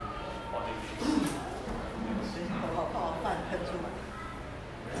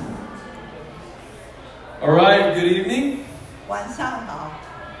All right, good evening. 晚上好。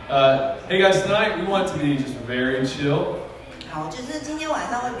Hey guys, tonight we want to be just very chill. 好，就是今天晚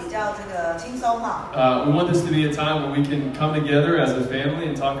上会比较轻松哈。We want this to be a time where we can come together as a family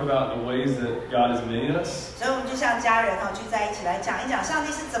and talk about the ways that God has made us. 所以我们就像家人聚在一起来讲一讲上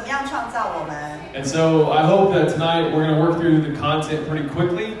帝是怎么样创造我们。And so I hope that tonight we're going to work through the content pretty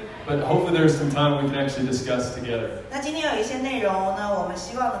quickly, but hopefully there's some time we can actually discuss together. 那今天有一些内容呢，我们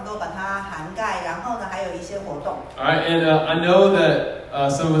希望能够把它涵盖，然后呢还有一些活动。All right, and I know that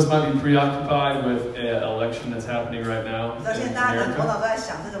some of us might be preoccupied with an election that's happening right now in 现在大家可能头脑 America. 都在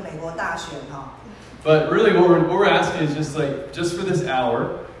想这个美国大选哈。But really what we're asking is just for this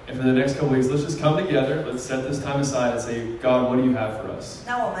hour and for the next couple weeks, let's just come together, let's set this time aside and say, God, what do you have for us?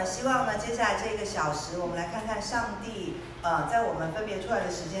 那我们希望呢，接下来这1个小时，我们来看看上帝在我们分别出来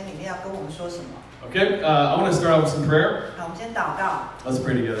的时间里面要跟我们说什么。Okay, I want to start out with some prayer. 好，我们先祷告。Let's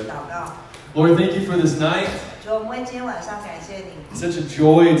pray together. 祷告。Lord, thank you for this night. 主，我们为今天晚上感谢你。It's such a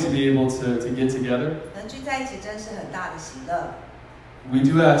joy to be able to get together. 能聚在一起真是很大的喜乐。We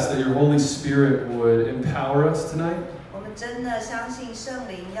do ask that your Holy Spirit would empower us tonight. 我们真的相信圣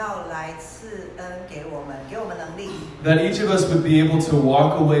灵要来赐恩给我们能力。That each of us would be able to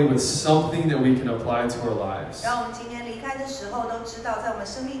walk away with something that we can apply to our lives. 让我们今天离开的时候都知道，在我们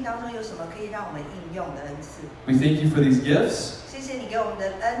生命当中有什么可以让我们应用的恩赐。We thank you for these gifts. 谢谢你给我们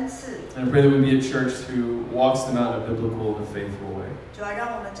的恩赐。And I pray that we be a church who walks them out in a biblical and faithful way. 主要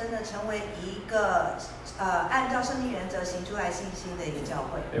让我们真的成为一个按照圣经原则行出来信心的一个教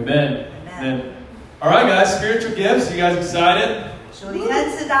会。Amen. Amen. All right, guys, spiritual gifts. You guys excited? 属灵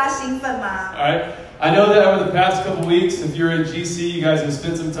恩赐，大家兴奋吗？ All right. I know that over the past couple weeks, if you're in GC, you guys have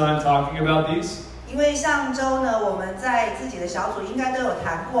spent some time talking about these. 因为上周呢，我们在自己的小组应该都有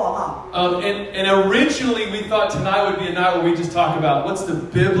谈过哈。And originally we thought tonight would be a night where we just talk about what's the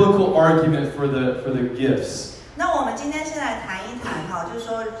biblical argument for the gifts. 那我们今天先来谈一谈哈，就是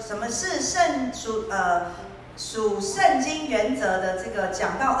说什么是属圣经原则的这个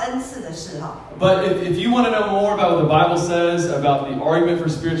讲到恩赐的事哈。But if you want to know more about what the Bible says about the argument for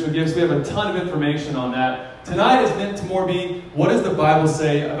spiritual gifts, we have a ton of information on that. Tonight is meant to more be, what does the Bible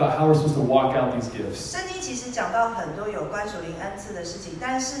say about how we're supposed to walk out these gifts? 圣经其实讲到很多有关属灵恩赐的事情，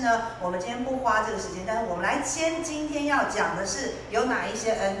但是呢，我们今天不花这个时间，但是我们来今天要讲的是有哪一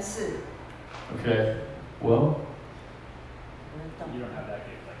些恩赐。Okay, well, You don't have that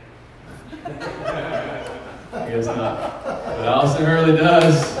game. I guess not. But Allison Hurley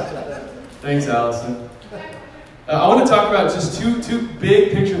does. Thanks, Allison. I want to talk about just two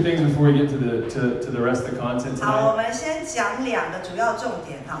big picture things before we get to the rest of the content 好，我 tonight. 们先讲2个主要重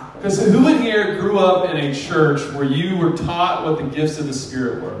点哈。Because who in here grew up in a church where you were taught what the gifts of the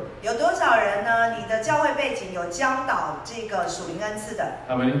Spirit were? 有多少人呢？你的教会背景有教导这个属灵恩赐的？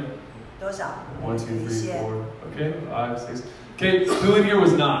 How many? 多少？ 1, 2, 3, 一些。 4. Okay, 5, 6. Okay, who in here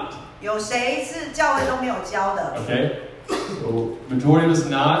was not? 有谁是教会都没有教的？ Okay, so majority of us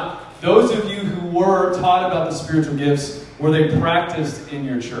not. Those of you who were taught about the spiritual gifts, were they practiced in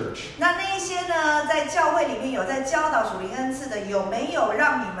your church? 那一些呢，在教会里面有在教导属灵恩赐的，有没有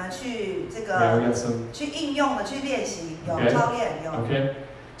让你们去这 Yeah, we 个 got some. 去应用的、去练习？有 Okay. 操练有。 Okay.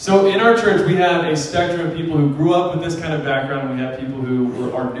 So in our church, we have a spectrum of people who grew up with this kind of background. We have people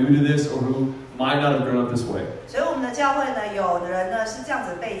who are new to this or who might not have grown up this way. 所以我们的教会呢，有的人呢是这样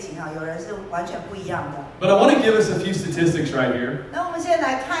子的背景哈，有人是完全不一样的。 But I want to give us a few statistics right here. 那我们现在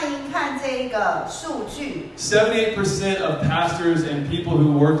来看一看这个数据。 78% of pastors and people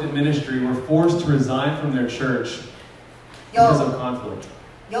who worked in ministry were forced to resign from their church because of conflict.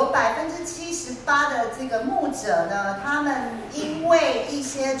 有78%的这个牧者呢，他们因为一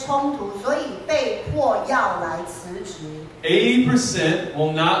些冲突，所以被迫要来辞职。 80%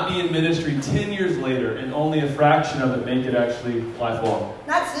 will not be in ministry 10 years later, and only a fraction of it make it actually lifelong.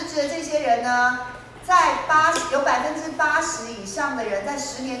 那辞职的这些人呢，有80%以上的人，在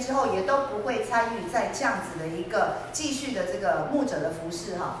10年之后也都不会参与在这样子的一个继续的这个牧者的服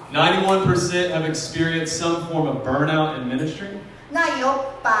事哈。 91% have experienced some form of burnout in ministry. 那有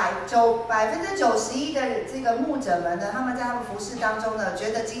91%的这个牧者们呢，他们在他们服事当中呢，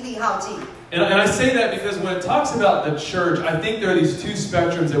觉得精力耗尽。 And I say that because when it talks about the church, I think there are these two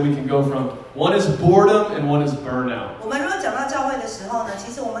spectrums that we can go from. One is boredom and one is burnout. 我们如果讲到教会的时候呢，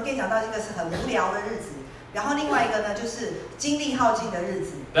其实我们可以讲到一个是很无聊的日子，然后另外一个呢就是精力耗尽的日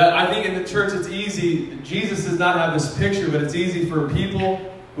子。 That I think in the church it's easy. Jesus does not have this picture, but it's easy for people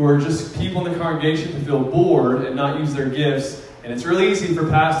who are just people in the congregation to feel bored and not use their gifts. And it's really easy for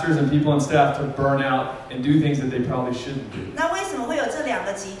pastors and people on staff to burn out and do things that they probably shouldn't do. 那为什么会有这两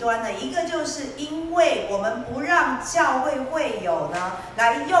个极端呢？一个就是因为我们不让教会会友呢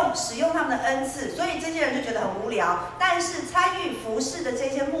来使用他们的恩赐，所以这些人就觉得很无聊。但是参与服事的这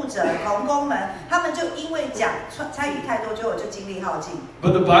些牧者同工们，他们就因为参与太多，就精力耗尽。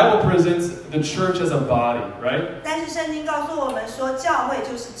But the Bible presents the church as a body, right? 但是圣经告诉我们说，教会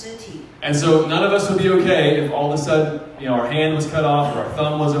就是肢体。And so none of us would be okay if all of a sudden, our hand was cut off or our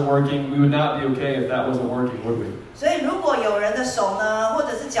thumb wasn't working. We would not be okay if that wasn't working, would we? 所以如果有人的手呢，或者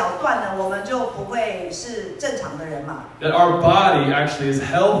是脚断了，我们就不会是正常的人嘛。That our body actually is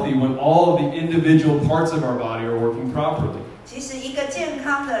healthy when all of the individual parts of our body are working properly. 其实一个健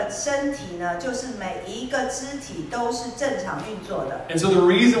康的身体呢，就是每一个肢体都是正常运作的。And so the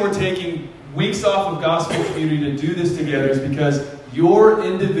reason we're taking weeks off of Gospel Community to do this together is because your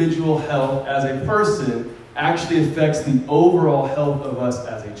individual health as a person actually affects the overall health of us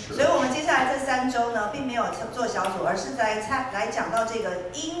as a church. 所以我们接下来这3周呢，并没有做小组，而是来讲到这个，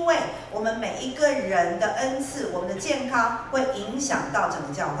因为我们每一个人的恩赐，我们的健康会影响到整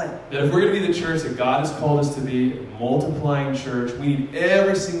个教会。That if we're going to be the church that God has called us to be, a multiplying church, we need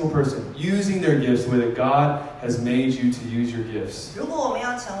every single person using their gifts the way that God has made you to use your gifts. 如果我们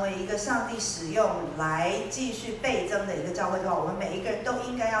要成为一个上帝使用来继续倍增的一个教会的话，我们每一个人都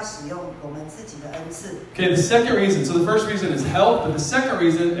应该要使用我们自己的恩赐。Okay, the second reason. So the first reason is health, but the second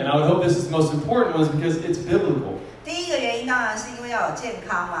reason, and I would hope this is the most important one, is because it's biblical. 第一个原因当然是因为要有健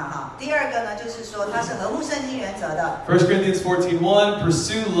康嘛，哈。第二个呢，就是说它是合乎圣经原则的。1 Corinthians 14:1,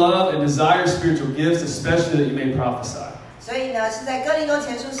 pursue love and desire spiritual gifts, especially that you may prophesy. 所以呢，是在哥林多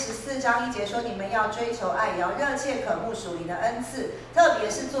前书14章1节说，你们要追求爱，也要热切渴慕属灵的恩赐，特别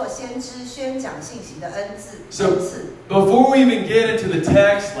是做先知、宣讲信息的恩赐。 So before we even get into the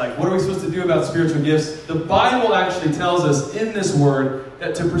text, like what are we supposed to do about spiritual gifts, the Bible actually tells us in this word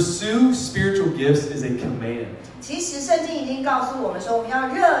that to pursue spiritual gifts is a command. 其实圣经已经告诉我们说，我们要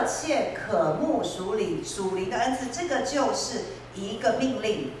热切渴慕属灵的恩赐，这个就是一个命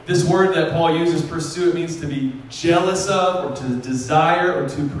令。 This word that Paul uses, pursue, it means to be jealous of, or to desire, or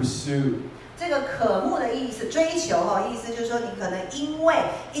to pursue. 这个渴慕的意思，追求意思就是说，你可能因为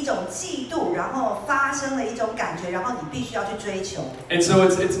一种嫉妒，然后发生了一种感觉，然后你必须要去追求。 And so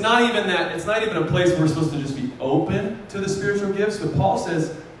it's not even that. It's not even a place where we're supposed to just be open to the spiritual gifts. But Paul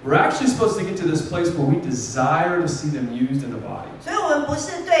says we're actually supposed to get to this place where we desire to see them used in the body. 所以我们不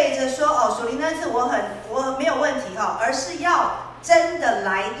是对着说属灵的恩赐我没有问题而是要真的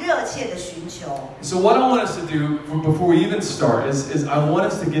来热切的寻求。 So what I want us to do before we even start is I want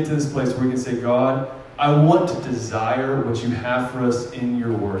us to get to this place where we can say, God, I want to desire what you have for us in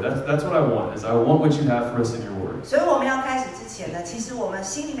your word. That's what I want. Is I want what you have for us in your word. 所以我们要开始之前呢，其实我们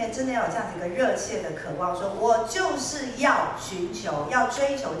心里面真的要有这样子一个热切的渴望，说我就是要寻求，要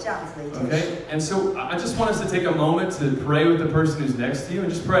追求这样子的一件事。 Okay? And so I just want us to take a moment to pray with the person who's next to you and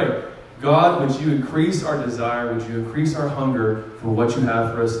just pray. God, would you increase our desire? Would you increase our hunger for what you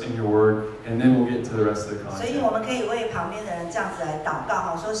have for us in your word? And then we'll get to the rest of the 所以 content. 我们可以为旁边的人这样子来祷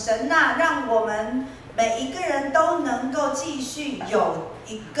告说神啊，让我们每一个人都能够继续有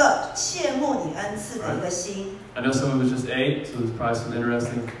一个切慕你恩赐的一个心。 I know some of us just ate, so there's probably some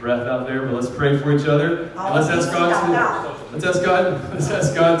interesting breath out there, but let's pray for each other. And let's ask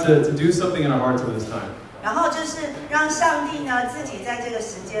God to do something in our hearts at this time. 然后就是让上帝呢自己在这个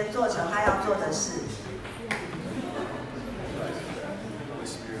时间做成他要做的事。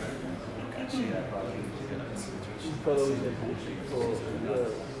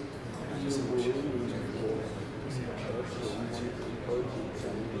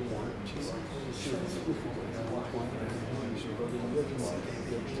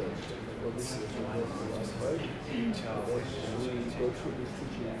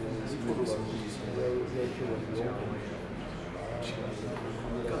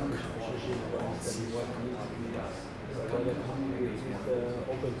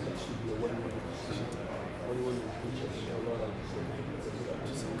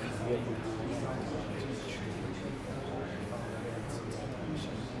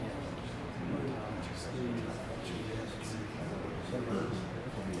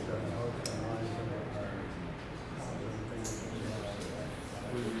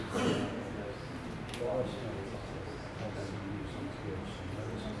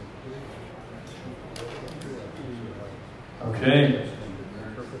 Okay.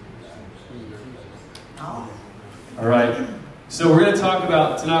 好。 All right. So we're going to talk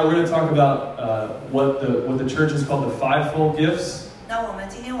about tonight. We're going to talk about what the church is called the fivefold gifts. 那我们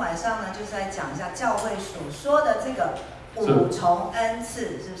今天晚上呢，就是来讲一下教会所说的这个五重恩赐，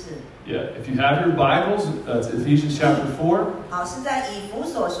是不是？ Yeah. If you have your Bibles, it's Ephesians chapter 4. 好，是在以弗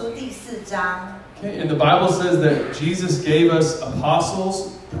所书第4章。Okay, and the Bible says that Jesus gave us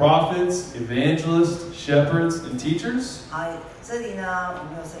apostles, prophets, evangelists, shepherds, and teachers. 好，这里呢我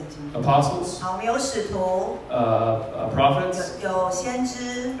们有圣经。 Apostles, 好，我们有使徒， prophets, 有先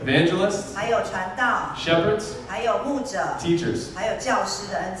知， evangelists, 还有传道， shepherds, 还有牧者， teachers. 还有教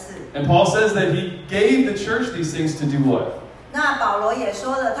师的恩赐。 And Paul says that he gave the church these things to do what? 那保罗也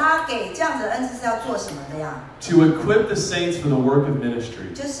说了，他给这样子的恩赐是要做什么的呀？ To equip the saints for the work of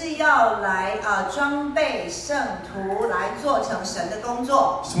ministry. 就是要来装备圣徒来做成神的工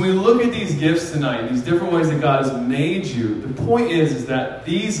作。 So when we look at these gifts tonight, these different ways that God has made you, the point is that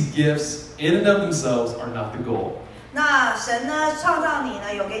these gifts in and of themselves are not the goal. 那神呢创造你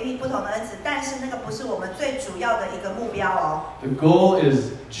呢，有给你不同的恩赐，但是那个不是我们最主要的一个目标哦。 The goal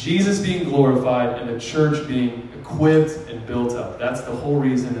is Jesus being glorified and the church being equipped and built up. That's the whole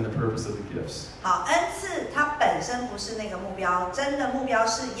reason and the purpose of the gifts. 好，恩赐它本身不是那个目标，真的目标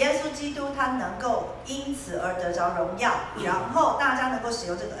是耶稣基督他能够因此而得着荣耀，然后大家能够使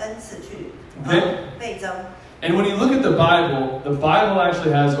用这个恩赐去倍增。 And when you look at the Bible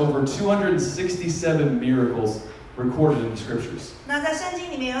actually has over 267 miracles recorded in the scriptures. 那在圣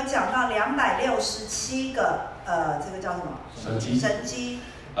经里面有讲到267个这个叫什么？神迹。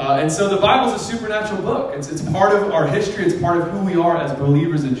 And so the Bible is a supernatural book. It's part of our history. It's part of who we are as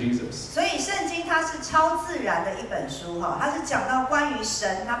believers in Jesus. 所以圣经它是超自然的一本书哈，它是讲到关于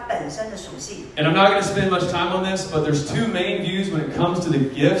神它本身的属性。 And I'm not going to spend much time on this, but there's two main views when it comes to the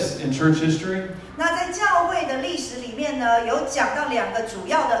gifts in church history. 那在教会的历史里面呢，有讲到两个主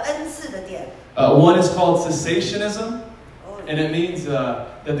要的恩赐的点。One is called cessationism, and it means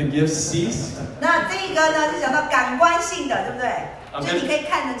that the gifts ceased. 那这个呢是讲到感官性的，对不对？就你可以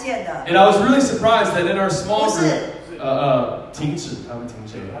看得见的。 And I was really surprised that in our small group, 停止，他们停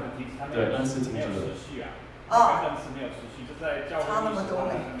止了，对，恩赐停止了。哦，差那么多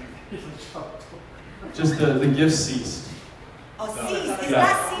呢。Just the gifts ceased. 哦 ，cease is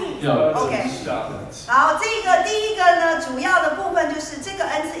that cease? Yeah. OK. 好，这个第一个呢，主要的部分就是这个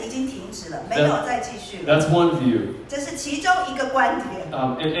恩赐已经停止了，没有再继续了。 That's one view. 这是其中一个观点。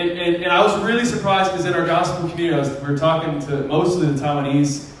And I was really surprised because in our gospel community, we were talking to mostly the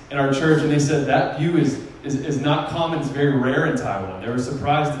Taiwanese in our church, and they said that view is not common. It's very rare in Taiwan. They were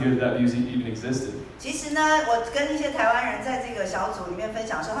surprised to hear that view even existed. 其实呢，我跟一些台湾人在这个小组里面分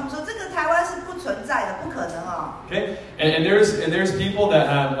享的时候，他们说这个台湾是不存在的，不可能哦。 Okay, and there's people that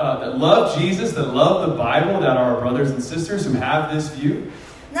have that love Jesus, that love the Bible, that are our brothers and sisters who have this view.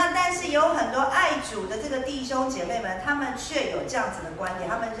 那但是有很多爱主的这个弟兄姐妹们，他们却有这样子的观点，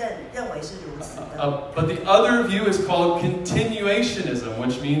他们认为是如此的。 But the other view is called continuationism,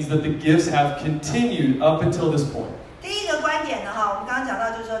 which means that the gifts have continued up until this point. 第一个观点呢，哈，我们刚刚讲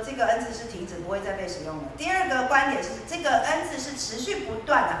到，就是说这个恩赐是停止，不会再被使用的。第二个观点是，这个恩赐是持续不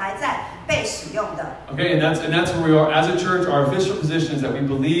断的，还在被使用的。 Okay, and that's where we are as a church. Our official position is that we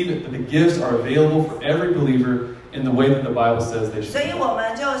believe that the gifts are available for every believer in the way that the Bible says they should. 所以我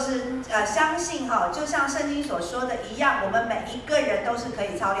们就是相信哈，就像圣经所说的一样，我们每一个人都是可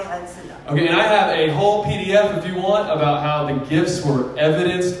以操练恩赐的。 Okay, and I have a whole PDF if you want about how the gifts were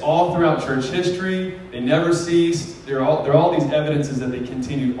evidenced all throughout church history. They never ceased. There are all these evidences that they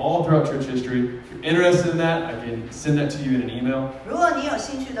continued all throughout church history. If you're interested in that, I can send that to you in an email. 如果你有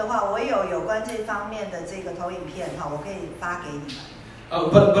兴趣的话，我有关这方面的这个投影片哈，我可以发给你们。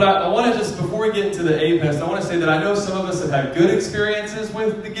 But I want to just, before we get into the APEST, I want to say that I know some of us have had good experiences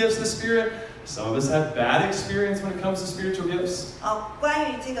with the gifts of the Spirit. Some of us have bad experience when it comes to spiritual gifts. 关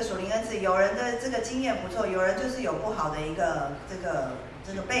于这个属灵恩赐，有人的这个经验不错，有人就是有不好的一个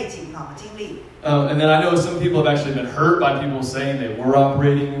这个背景哈经历。And then I know some people have actually been hurt by people saying they were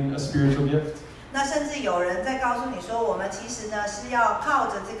operating a spiritual gift. 那甚至有人在告诉你说，我们其实呢是要靠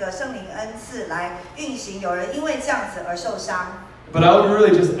着这个圣灵恩赐来运行，有人因为这样子而受伤。 But I would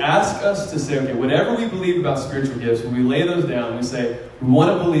really just ask us to say, okay, whatever we believe about spiritual gifts, when we lay those down, we say, we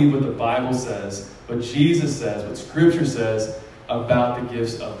want to believe what the Bible says, what Jesus says, what Scripture says about the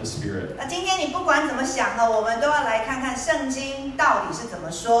gifts of the Spirit. 那今天你不管怎么想呢，我们都要来看看圣经到底是怎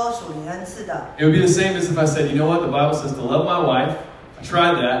么说属灵恩赐的。 It would be the same as if I said, you know what, the Bible says to love my wife. I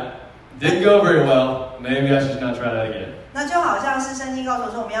tried that. Didn't go very well. Maybe I should not try that again. 那就好像是圣经告诉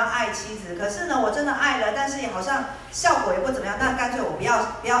我说我们要爱妻子，可是呢，我真的爱了，但是好像效果也不怎么样，那干脆我不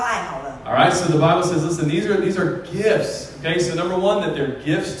要爱好了。 All right, so the Bible says, listen, these are gifts. Okay, so number one, that they're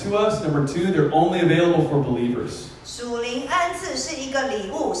gifts to us. Number two, they're only available for believers. 属灵恩赐是一个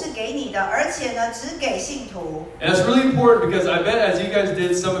礼物，是给你的，而且呢，只给信徒。 And it's really important because I bet as you guys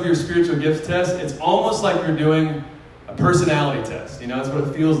did some of your spiritual gift tests, it's almost like you're doing a personality test. You know, that's what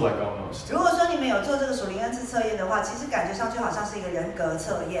it feels like almost. 如果说你们有做这个属灵恩赐测验的话，其实感觉上就好像是一个人格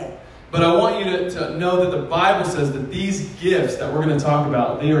测验。But I want you to know that the Bible says that these gifts that we're going to talk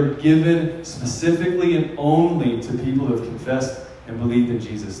about, they are given specifically and only to people who have confessed and believed in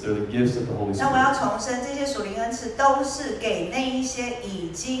Jesus. They're the gifts of the Holy 那我要 Spirit. 重申，这些属灵恩赐都是给那一些已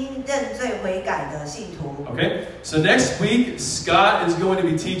经认罪悔改的信徒。 Okay, so next week, Scott is going to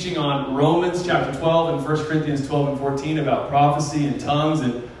be teaching on Romans chapter 12 and 1 Corinthians 12 and 14 about prophecy and tongues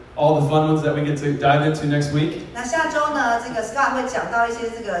and all the fun ones that we get to dive into next week. 那下周呢，这个 Scott 会讲到一些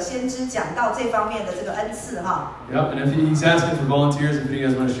这个先知讲到这方面的这个恩赐哈。 Yep, and if he's asking for volunteers, if you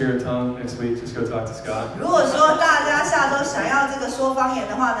guys want to share a tongue next week, just go talk to Scott. 如果说大家下周想要这个说方言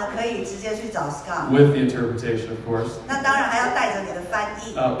的话呢，可以直接去找 Scott。 With the interpretation, of course. 那当然还要带着你的翻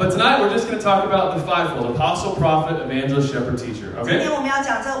译。 But tonight we're just going to talk about the fivefold: apostle, prophet, evangelist, shepherd, teacher. 今 Okay? 天我们要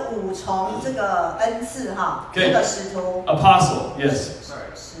讲这5重这个恩赐哈， Okay. 这个使徒。 Apostle, yes.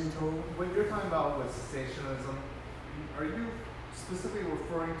 Sorry. 使徒。 When you're talking about with cessationism, are you specifically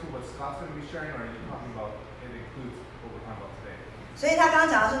referring to what Scott's going to be sharing, or are you talking about it includes what we're talking about today? 所以他刚刚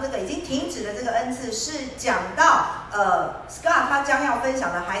讲到说，这个已经停止的这个恩赐是讲到Scott 他将要分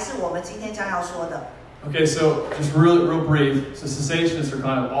享的，还是我们今天将要说的？ Okay, so just real brief. So cessationists are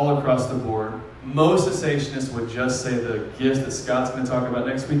kind of all across the board. Most cessationists would just say the gifts that Scott's going to talk about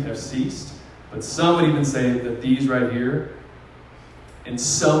next week have ceased. But some would even say that these right here, in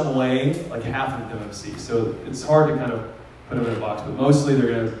some way, like half of them have ceased. So it's hard to kind of put them in a box. But mostly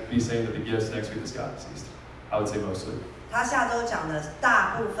they're going to be saying that the gifts next week that Scott have ceased. I would say mostly. 他下周讲的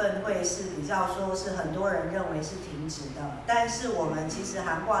大部分会是比较说是很多人认为是停止的，但是我们其实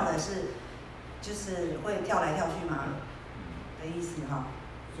涵盖的是就是会跳来跳去嘛的意思哈。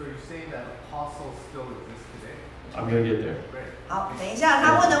 So you're saying that apostles still exist today? I'm going to get there. Great. 好，等一下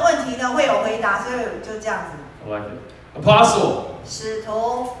他问的问题呢会有回答，所以就这样子。 I like it. Apostle. 使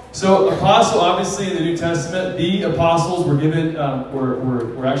徒， So apostle, obviously in the New Testament, the apostles were given,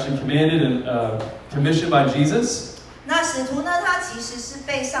 were actually commanded and commissioned by Jesus. 那使徒呢，他其实是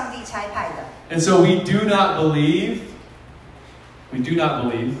被上帝差派的。 And so we do not believe. We do not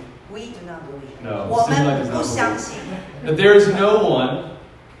believe We do not believe. No, 我 City Light 们 does 不 not 相 believe 信， that there is no one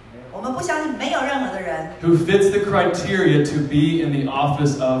我们不相信没有任何的人 who fits the criteria to be in the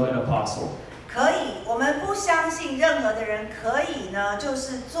office of an apostle. 可以，我们不相信任何的人可以呢，就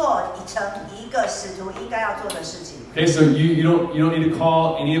是做成一个使徒应该要做的事情。 Okay, so you don't need to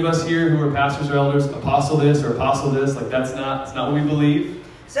call any of us here who are pastors or elders apostle this or apostle this. Like that's not what we believe.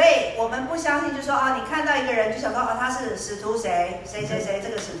 所以我们不相信，就说啊，你看到一个人就想说啊，他是使徒谁谁谁谁这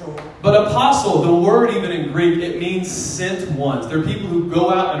个使徒。 But apostle, the word even in Greek, it means sent ones. They're people who go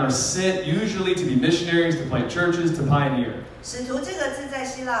out and are sent usually to be missionaries, to plant churches, to pioneer. 使徒这个字在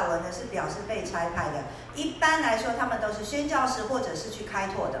希腊文呢是表示被差派的，一般来说他们都是宣教士或者是去开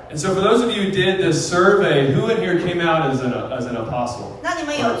拓的。 And so for those of you who did the survey, who in here came out as an apostle? 那你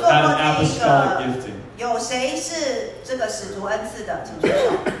们 Or 有做 had 过 an 这一 apostolic 个？ gifting? 有谁是这个使徒恩赐的？请举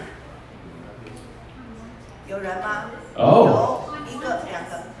手。有人吗？ Oh. 有一个、两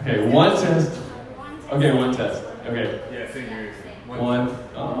个。 Okay, one test. Okay, one test. Okay. Yeah, same here. One.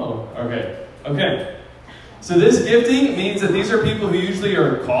 Oh, okay. Okay. So this gifting means that these are people who usually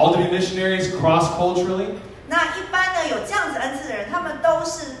are called to be missionaries cross-culturally. 那一般呢，有这样子恩赐的人，他们都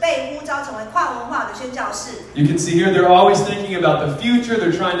是被呼召成为跨文化的宣教士。 You can see here they're always thinking about the future.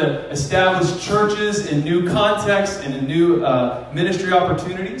 They're trying to establish churches in new contexts and in new ministry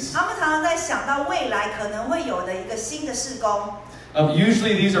opportunities. 他们常常在想到未来可能会有的一个新的事工。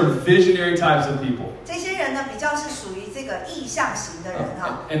 Usually these are visionary types of people. 这些人呢，比较是属于这个意向型的人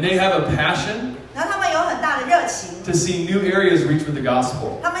哈。 And they have a passion 然后他们有很大的热情， to see new areas reached with the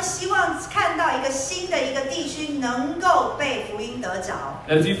gospel. 他们希望看到一个新的一个地区能够被福音得着。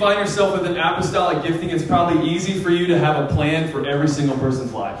 And if you find yourself with an apostolic gifting, it's probably easy for you to have a plan for every single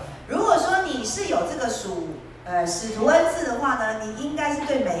person's life. 如果说你是有这个使徒恩赐的话呢，你应该是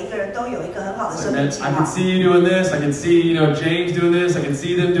对每一个人都有一个很好的生命 And 计 I 划 can。see you doing this. I can see, James doing this. I can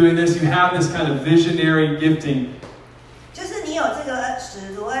see them doing this. You have this kind of visionary gifting. 就是你有这个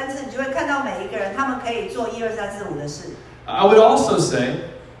使徒恩赐，你就会看到每一个人，他们可以做1、2、3、4、5的事。 I would also say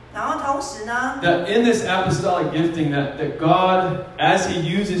然后同时呢， that in this apostolic gifting, that God, as He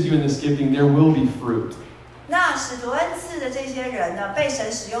uses you in this gifting, there will be fruit. 那使徒恩赐的这些人呢，被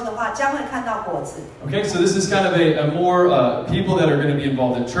神使用的话，将会看到果子。 Okay, so this is kind of a more people that are going to be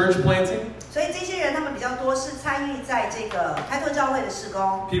involved in church planting, 所以这些人他们比较多是参与在这个开拓教会的事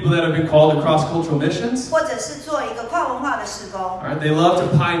工， people that have been called to cross-cultural missions. 或者是做一个跨文化的事工。 All right, they love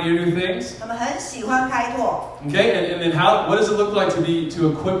to pioneer new things. 他们很喜欢开拓。 Okay, and then what does it look like to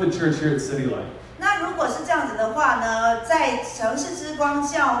equip the church here at City Light? 那如果是这样子的话呢，在城市之光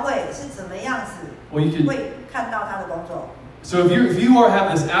教会是怎么样子 Well, you could 会看到他的工作？ So if you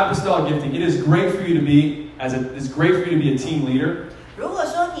have this apostolic gifting, it is great for you to be it's great for you to be a team leader. 如果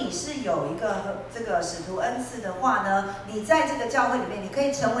说你是有一个这个使徒恩赐的话呢，你在这个教会里面，你可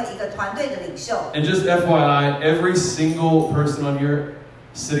以成为一个团队的领袖。And just FYI, every single person on here,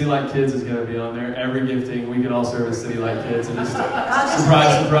 City Light Kids is going to be on there. Every gifting, we can all serve as City Light Kids. And just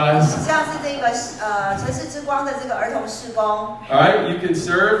surprise, surprise. 像是这个城市之光的这个儿童事工。All right, you can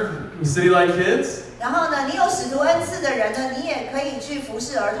serve with City Light Kids. 然后呢，你有使徒恩赐的人呢，你也可以去服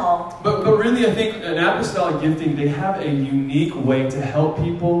侍儿童。But really, I think an apostolic gifting, they have a unique way to help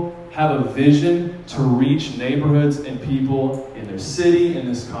people have a vision to reach neighborhoods and people in their city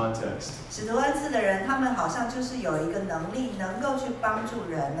in this context. 使徒恩赐的人，他们好像就是有一个能力，能够去帮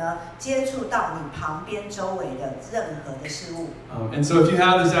助人呢，接触到你旁边周围的任何的事物。And so if you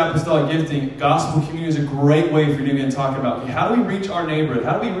have this apostolic gifting, gospel community is a great way for you to begin talking about, okay, how do we reach our neighborhood?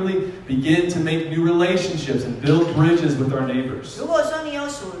 How do we really begin to make new relationships and build bridges with our neighbors? 如果说你有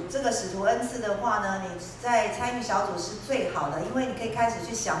这个使徒恩赐的话呢，你在参与小组是最好的，因为你可以开始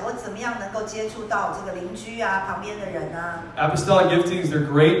去想，我怎么样能够接触到这个邻居啊、旁边的人啊。Apostolic giftings, they're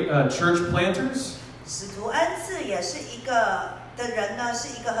great church planters. 使徒恩赐也是一个的人呢，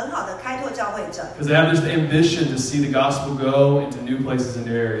是一个很好的开拓教会者。Because they have this ambition to see the gospel go into new places and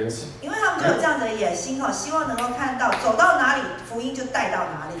new areas. 因为他们就有这样的野心哈，希望能够看到走到哪里，福音就带到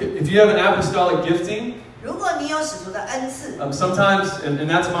哪里。If you have an apostolic gifting, 如果你有使徒的恩赐， sometimes, and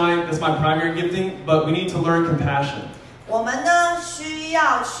that's my primary gifting, but we need to learn compassion. 我们呢需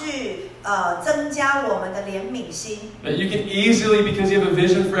要去增加我们的怜悯心。You can easily, because you have a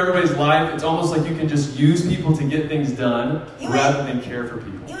vision for everybody's life, it's almost like you can just use people to get things done rather than care for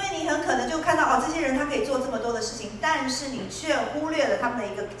people. 因为你很可能就看到哦，这些人他可以做这么多的事情，但是你却忽略了他们的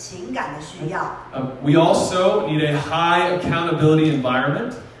一个情感的需要。We also need a high accountability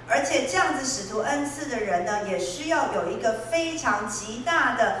environment. 而且这样子使徒恩赐的人呢，也需要有一个非常极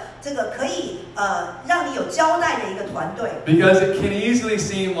大的这个可以让你有交代的一个团队。Because it can easily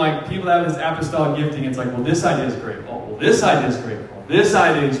seem like people have this apostolic gifting. It's like, well, this idea is great. Oh, well, this idea is great. Well, this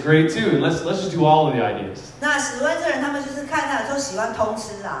idea is great too. And let's just do all of the ideas. 那使徒恩赐的人，他们就是看到都喜欢通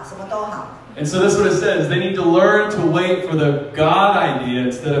吃啊，什么都好。And so that's what it says. They need to learn to wait for the God idea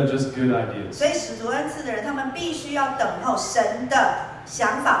instead of just good ideas. 所以使徒恩赐的人，他们必须要等候神的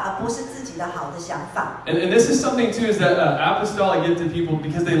想法，而不是自己的好的想法。And this is something too, is that apostolic gifted people,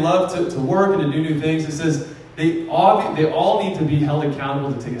 because they love to work and to do new things, it says they all need to be held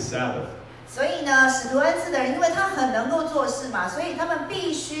accountable to take a Sabbath. 所以呢，使徒恩赐的人，因为他很能够做事嘛，所以他们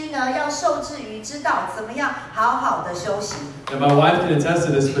必须呢要受制于知道怎么样好好的休息。And my wife can attest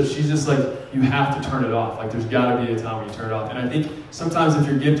to this, but she's just like, you have to turn it off. Like there's got to be a time when you turn it off. And I think sometimes if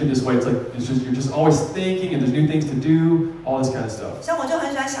you're gifted this way, it's like you're just always thinking, and there's new things to do, all this kind of stuff. 像我就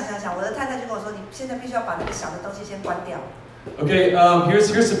很喜欢想，我的太太就跟我说，你现在必须要把那个想的东西先关掉。Okay, here's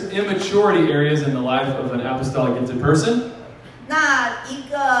some immaturity areas in the life of an apostolic gifted person. 那一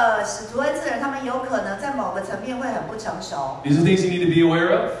个使徒恩赐的人，他们有可能在某个层面会很不成熟。 These are things you need to be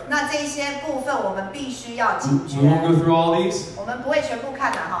aware of. 那这些部分我们必须要警觉。 We won't go through all these. 我们不会全部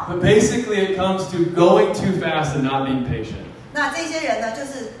看的哈。 But basically it comes to going too fast and not being patient. 那这些人呢，就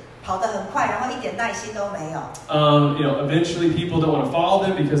是跑得很快，然后一点耐心都没有。Eventually people don't want to follow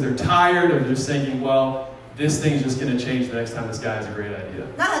them because they're tired of just thinking, well, this thing's just going to change the next time this guy has a great idea.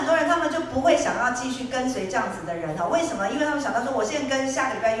 那很多人他们就不会想要继续跟随这样子的人哈？为什么？因为他们想到说，我现在跟下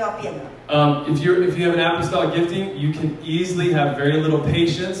个礼拜又要变了。If you have an apostolic gifting, you can easily have very little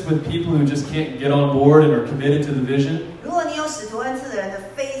patience with people who just can't get on board and are committed to the vision. 如果你有使徒恩赐的人呢，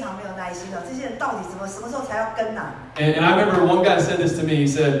非常没有耐心的，这些人到底什么时候才要跟呢？ And I remember one guy said this to me. He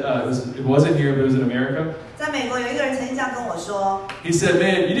said, it wasn't here, but it was in America. 在美国有一个人曾经这样跟我说。He said,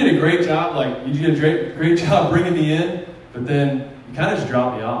 man, you did a great job. Like, you did a great job bringing me in, but then you kind of just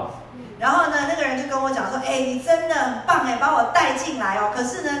dropped me off. 然后呢，那个人就跟我讲说，你真的很棒把我带进来哦。可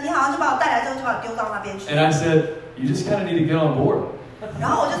是呢，你好像就把我带来之后就把我丢到那边去。And I said, you just kind of need to get on board.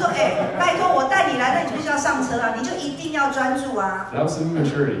 然后我就说，拜托我带你来，那你必须要上车啊，你就一定要专注啊。That was some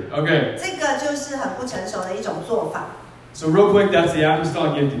immaturity. Okay. 这个就是很不成熟的一种做法。So real quick, that's the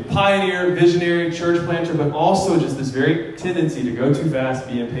apostolic gifting. Pioneer, visionary, church planter, but also just this very tendency to go too fast,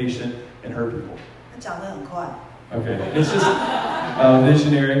 be impatient, and hurt people. 他讲得很快。Okay, it's just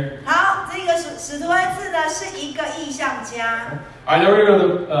visionary. 好，这个使徒恩赐呢是一个意象家。All right, now we're going to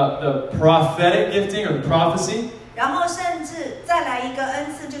go to the prophetic gifting or the prophecy. 然后甚至再来一个恩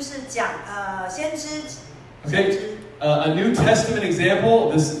赐，就是讲先知。Okay, a New Testament example.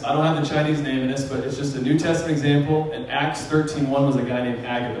 This I don't have the Chinese name in this, but it's just a New Testament example. In Acts 13:1 was a guy named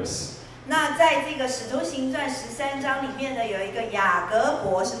Agabus. 那在这个使徒行传13章里面呢，有一个雅各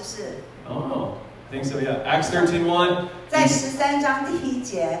伯，是不是？Oh, think so, yeah. Acts 13:1. 在13章第1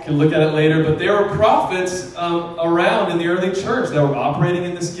节。 You can look at it later, but there were prophets around in the early church that were operating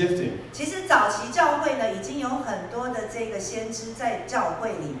in this gifting. 其实早期教会呢，已经有很多的这个先知在教会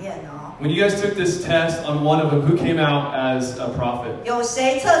里面哦。 When you guys took this test on one of them, who came out as a prophet? 有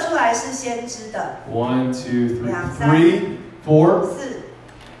谁测出来是先知的？ 1, 2, 3, 2, 3, 4. 4。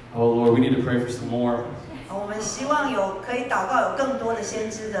 Oh Lord, we need to pray for some more. 我们希望可以祷告有更多的先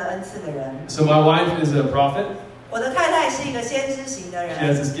知的恩赐的人。 So my wife is a prophet. 我的太太是一个先知型的 She 人，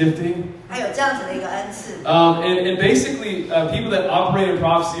 has this gifting. 她有这样子的一个恩赐。 And basically, people that operate in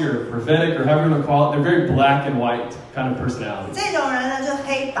prophecy or prophetic or however you want to call it, they're very black and white kind of personality. 这种人呢，就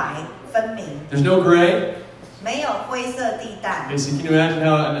黑白分明， There's no gray. 没有灰色地带。 Okay, so can you imagine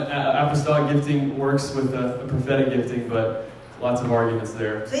how an apostolic gifting works with a prophetic gifting? But lots of arguments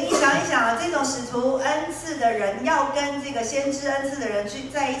there. 所以你想一想啊，这种使徒恩赐的人要跟这个先知恩赐的人去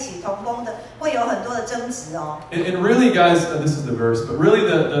在一起同工的，会有很多的争执哦。 And really, guys, this is the verse, but really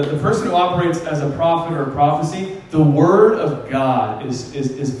the person who operates as a prophet or a prophecy, the word of God is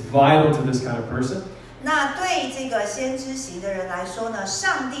vital to this kind of person. 那对这个先知型的人来说呢，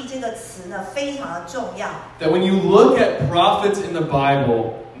上帝这个词呢非常的重要。 That when you look at prophets in the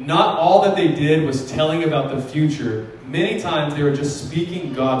Bible, not all that they did was telling about the future. Many times they were just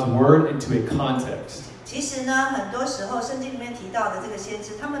speaking God's word into a context. 其实呢，很多时候圣经里面提到的这个先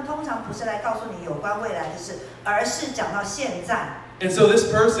知，他们通常不是来告诉你有关未来的事，而是讲到现在。 And so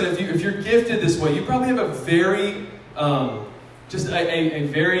this person, if you're gifted this way, you probably have a very, just a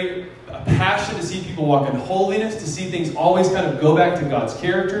very passion to see people walk in holiness, to see things always kind of go back to God's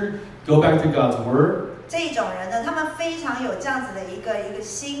character, go back to God's word. 这种人呢，他们非常有这样子的一个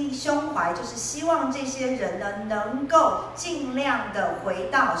胸怀，就是希望这些人呢能够尽量的回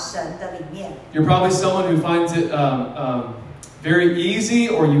到神的里面。 You're probably someone who finds it very easy,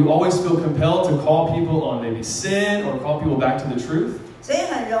 or you always feel compelled to call people on maybe sin or call people back to the truth. 所以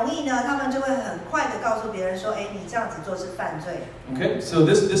很容易呢，他们就会很快的告诉别人说：“哎，你这样子做是犯罪。” Okay, so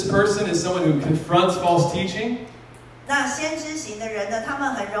this person is someone who confronts false teaching. 那先知型的人呢，他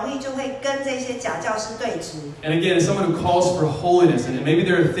们很容易就会跟这些假教师对峙。 And again, it's someone who calls for holiness. And maybe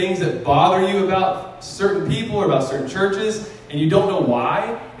there are things that bother you about certain people or about certain churches, and you don't know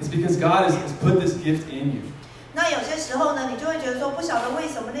why. It's because God has put this gift in you. 那有些时候呢，你就会觉得说，不晓得为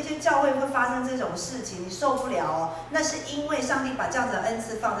什么那些教会会发生这种事情，你受不了哦。那是因为上帝把这样子的恩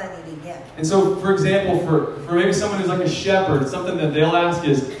赐放在你里面。 And so, for example, for maybe someone who's like a shepherd, something that they'll ask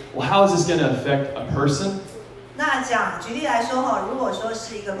is, well, how is this going to affect a person? 那举例来说哈，如果说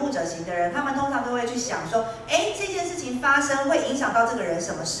是一个牧者型的人，他们通常都会去想说，哎，这件事情发生会影响到这个人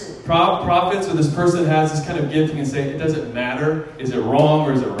什么事？ Prophets or this person has this kind of gifting and say, it doesn't matter. Is it wrong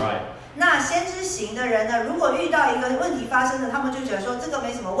or is it right? 那先知型的人呢，如果遇到一个问题发生了，他们就觉得说这个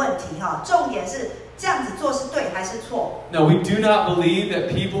没什么问题哈，重点是这样子做是对还是错。 Now, we do not believe that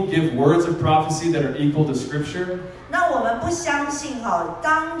people give words of prophecy that are equal to Scripture. 那我们不相信哈，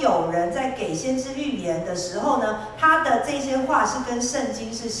当有人在给先知预言的时候呢，他的这些话是跟圣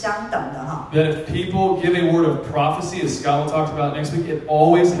经是相等的哈。 That if people give a word of prophecy, as Scott will talk about next week, it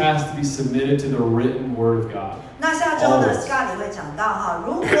always has to be submitted to the written word of God. 那下周呢 ，Scott 会讲到哈，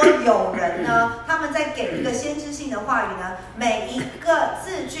如果有人呢，他们在给一个先知性的话语呢，每一个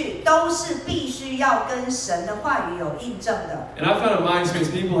字句都是必须要跟神的话语有印证的。 And I found in my experience,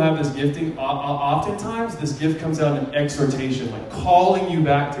 people have this gifting. Oftentimes, this gift comes out in exhortation, like calling you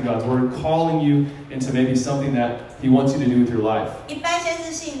back to God's word, calling you into maybe something that He wants you to do with your life. 一般先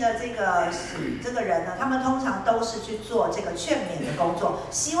知性的这个人呢，他们通常都是去做这个劝勉的工作，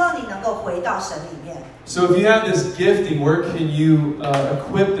希望你能够回到神里面。 So if you have this gifting, where can you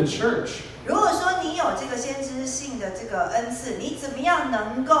equip the church? 如果说你有这个先知性的这个恩赐，你怎么样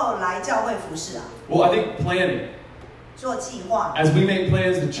能够来教会服侍啊？ Well, I think planning. 做计划。 As we make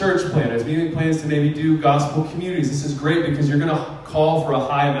plans to church plan, as we make plans to maybe do gospel communities, this is great because you're going to call for a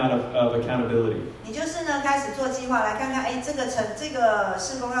high amount of accountability. 你就是呢开始做计划，来看看，哎，这个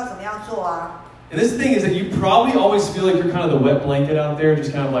事工要怎么样做啊？ And this thing is that you probably always feel like you're kind of the wet blanket out there,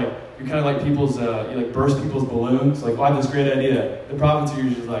 just kind of like you're kind of like people's you like burst people's balloons. Like, oh, I have this great idea. The prophets are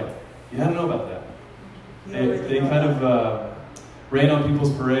usually just like, yeah, I don't know about that. They kind of rain on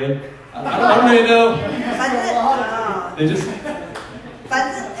people's parade. I don't really know. 反正 They just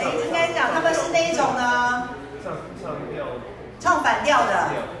反正应该讲他们是那一种呢，唱反调的，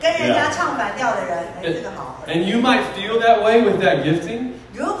跟人家唱反调的人，哎，这个好。 And you might feel that way with that gifting.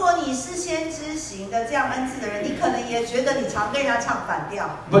 如果你是先知型的这样恩赐的人，你可能也觉得你常跟人家唱反调。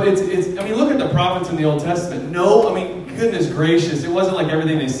 But it's I mean, look at the prophets in the Old Testament. No, I mean, goodness gracious, it wasn't like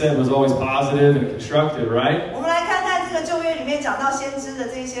everything they said was always positive and constructive, right? 我们来看看这个旧约里面面讲到先知的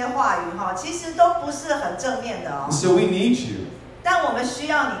这些话语哈，其实都不是很正面的哦。 So we need you. 但我们需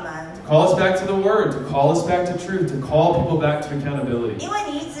要你们， To call us back to the Word, to call us back to truth, to call people back to accountability. 因为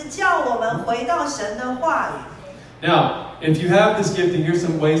你一直叫我们回到神的话语。 Now, if you have this gifting, here's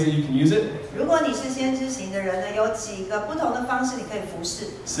some ways that you can use it. 如果你是先知型的人呢，有几个不同的方式你可以服侍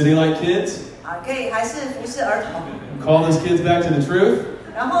Sitting like kids, 啊，可以还是服侍儿童， call those kids back to the truth.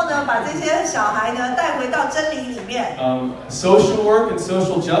 然后呢，把这些小孩呢带回到真理里面。 Social work and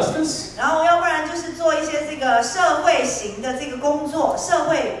social justice. 然后要不然就是做一些这个社会型的这个工作，社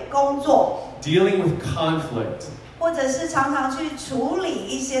会工作， Dealing with conflict. 或者是常常去处理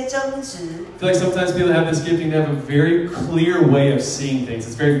一些争执。 I feel like sometimes people have this gifting to have a very clear way of seeing things.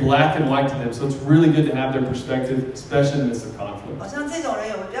 It's very black and white to them, so it's really good to have their perspective, especially in the midst of conflict. 好像这种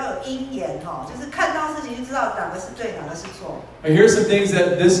人比较有鹰眼哈，就是看到事情就知道哪个是对，哪个是错。 Right, here's some things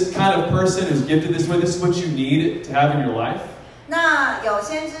that this kind of person who's gifted this way, this is what you need to have in your life. 那有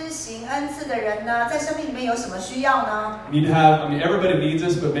先知型恩赐的人呢，在生命里面有什么需要呢？ You need to have, everybody needs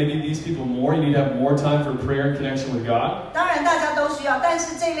this, but maybe these people more. You need to have more time for prayer and connection with God. 当然大家都需要，但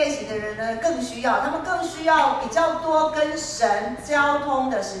是这一类型的人呢更需要，他们更需要比较多跟神交通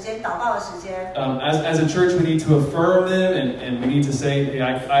的时间、祷告的时间。 As a church, we need to affirm them, and we need to say, hey,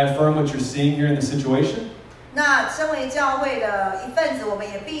 I affirm what you're seeing here in the situation. 那身为教会的一份子，我们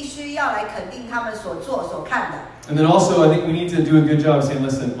也必须要来肯定他们所做所看的。 And then also, I think we need to do a good job of saying,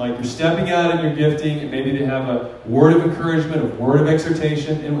 listen, like you're stepping out in your gifting, and maybe they have a word of encouragement, a word of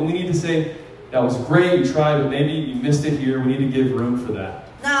exhortation, and we need to say, that was great, you tried, but maybe you missed it here. We need to give room for that.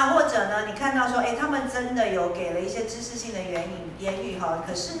 那或者呢，你看到说，他们真的有给了一些知识性的言语哈，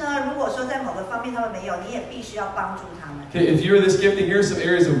可是呢，如果说在某个方面他们没有，你也必须要帮助他们。 Okay, if you're this gifting, here are some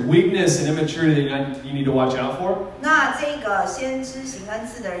areas of weakness and immaturity that you need to watch out for. 那这个先知型恩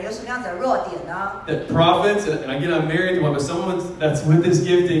赐的人有什么样子的弱点呢？ That prophets, and again, I'm married to one, but someone that's with this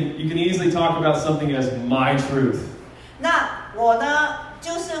gifting, you can easily talk about something as my truth. 那我呢，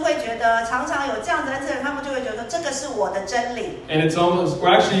就是会觉得常常有这样子恩赐的人，他们就会觉得这个是我的真理。 And it's almost, or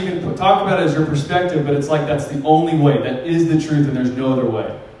actually you can talk about it as your perspective, but it's like that's the only way. That is the truth, and there's no other way.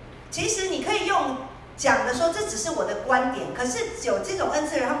 其实你可以用讲的说这只是我的观点，可是有这种恩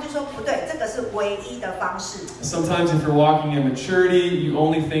赐的人，他们就说不对，这个是唯一的方式。 Sometimes if you're walking in maturity, you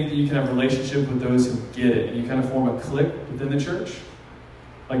only think that you can have a relationship with those who get it, and you kind of form a clique within the church,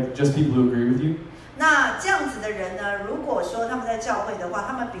 like just people who agree with you. 那这样子的人呢，如果说他们在教会的话，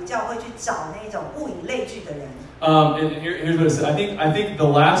他们比较会去找那种物以类聚的人。 And here's what it says. I think the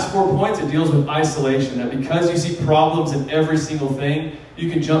last 4 points, it deals with isolation. That because you see problems in every single thing,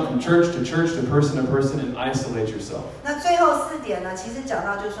 you can jump from church to church to person and isolate yourself. 那最后4点呢，其实讲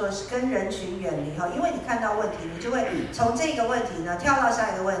到就是说是跟人群远离哈，因为你看到问题，你就会从这个问题呢跳到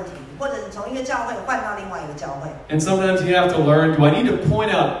下一个问题，或者你从一个教会换到另外一个教会。 And sometimes you have to learn, do I need to point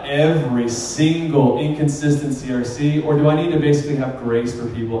out every single inconsistency I see, or do I need to basically have grace for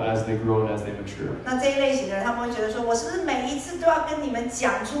people as they grow and as they mature? 那这一类型的人，他们会觉得说，我是不是每一次都要跟你们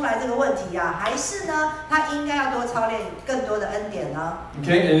讲出来这个问题啊？还是呢，他应该要多操练更多的恩典呢？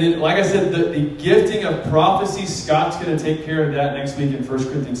 Okay, and then, like I said, the gifting of prophecy, Scott's going to take care of that next week in 1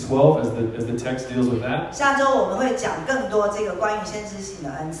 Corinthians 12 as the text deals with that. 下周我们会讲更多这个关于先知性的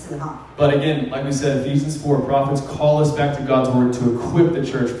恩赐哈。 But again, like we said, Ephesians 4, prophets call us back to God's word to equip the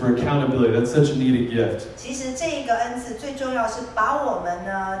church for accountability. That's such a needed gift. 其实这一个恩赐最重要是把我们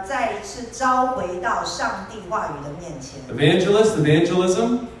呢再一次召回到上帝话语的面前。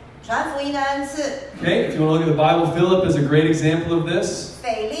 Evangelism. 传福音的恩赐， Okay, if you want to look at the Bible, Philip is a great example of this.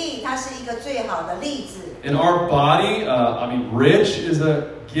 腓利他是一个最好的例子。 In our body, Rich is a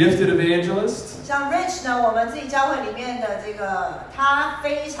gifted evangelist. 像 Rich 呢，我们自己教会里面的这个，他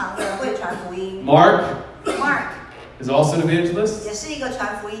非常的会传福音。 Mark Mark is also an evangelist. 也是一个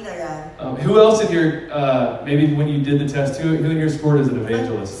传福音的人。 Who else in here, maybe when you did the test, who in here scored as an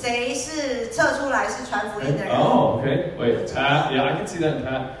evangelist? 谁是测出来是传福音的人？ Oh, okay. Wait, Pat. Yeah, I can see that in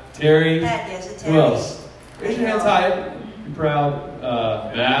Pat. Terry. 也是 Who Terry。 else? Raise your hands high. Be proud.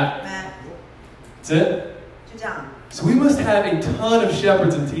 Matt. That's it. 就这样。 So we must have a ton of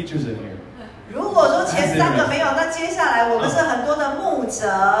shepherds and teachers in here. 如果说前3个没有，那接下来我们是很多的牧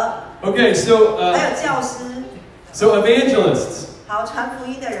者， Okay, so 还有教师。 so evangelists. 好，传福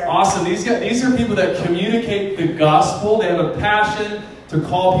音的人。 Awesome. These are people that communicate the gospel. They have a passion to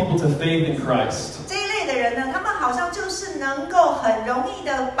call people to faith in Christ. 这一类的人呢，他们好像就是能够很容易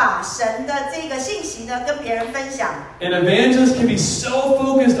的把神的这个信息呢跟别人分享。 And evangelists can be so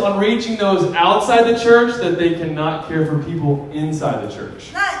focused on reaching those outside the church that they cannot care for people inside the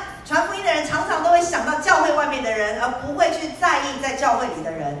church. 那传福音的人常常都会想到教会外面的人，而不会去在意在教会里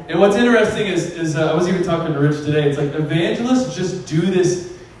的人。And what's interesting is I was even talking to Rich today. It's like evangelists just do this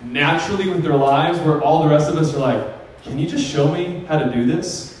naturally with their lives, where all the rest of us are like, "Can you just show me how to do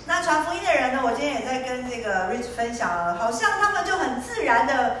this?" 那传福音的人呢，我今天也在跟这个 Rich 分享了，好像他们就很自然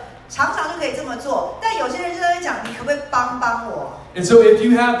的，常常就可以这么做。但有些人就在讲，你可不可以帮我？ And so if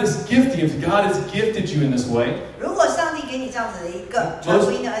you have this gifting, if God has gifted you in this way, 如果上帝给你这样子的一个传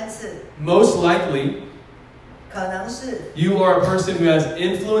福音的恩赐， most likely 可能是 you are a person who has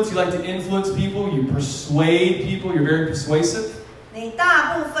influence. You like to influence people. You persuade people. You're very persuasive. 你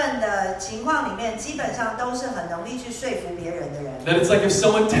大部分的情况里面，基本上都是很容易去说服别人的人。 That it's like if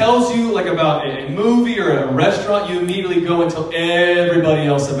someone tells you like about a movie or a restaurant, you immediately go and tell everybody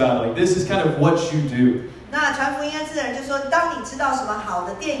else about it. Like this is kind of what you do. 那传福音恩赐的人就说，当你知道什么好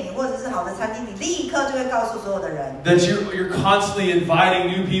的电影或者是好的餐厅，你立刻就会告诉所有的人。That you're constantly inviting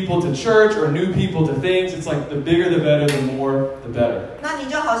new people to church or new people to things. It's like the bigger the better, the more the better. 那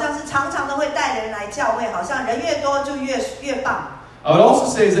你就好像是常常的会带人来教会，好像人越多就越棒。 I would also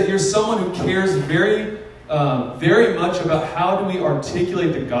say is that you're someone who cares very much about how do we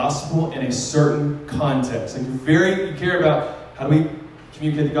articulate the gospel in a certain context. Like you care about how do we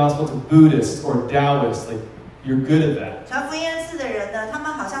communicate the gospel to Buddhists or Taoists. Like you're good at that. 传福音恩赐的人呢，他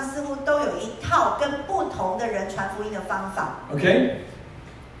们好像似乎都有一套跟不同的人传福音的方法。 Okay?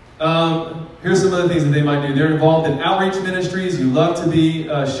 Here's some other things that they might do. They're involved in outreach ministries. You love to be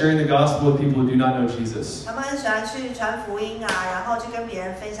sharing the gospel with people who do not know Jesus. 他们很喜欢去传福音啊，然后去跟别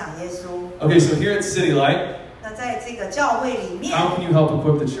人分享耶稣。 Okay, so here at City Light, 那在这个教会里面， how can you help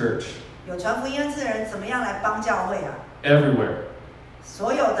equip the church? 有传福音恩赐的人怎么样来帮教会啊？ Everywhere.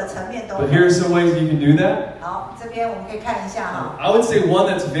 所有的层面都有。 But here are some ways you can do that. 好，这边我们可以看一下哈。 I would say one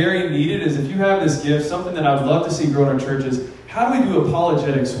that's very needed is if you have this gift, something that I would love to see grow in our church is how do we do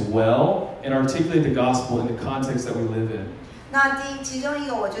apologetics well and articulate the gospel in the context that we live in? 那其中一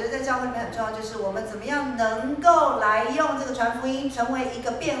个我觉得在教会里面很重要，就是我们怎么样能够来用这个传福音成为一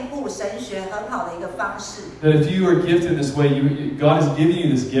个辩护神学很好的一个方式。 That if you are gifted in this way, God has given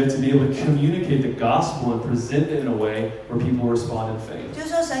you this gift to be able to communicate the gospel and present it in a way where people respond in faith. 就是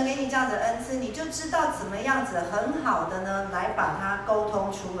说，神给你这样子的恩赐，你就知道怎么样子很好的呢，来把它沟通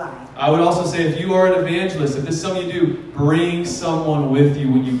出来。 I would also say if you are an evangelist, if this is something you do, bring someone with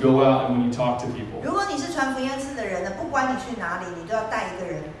you when you go out and when you talk to people. 如果你是传福音恩赐的人呢，不管你去哪里，你都要带一个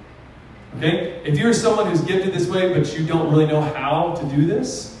人。 Okay? If you're someone who's gifted this way, but you don't really know how to do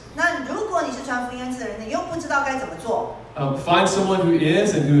this, 那如果你是传福音恩赐的人，你又不知道该怎么做， find someone who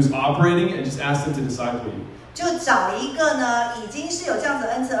is and who's operating and just ask them to disciple you. 就找一个呢，已经是有这样子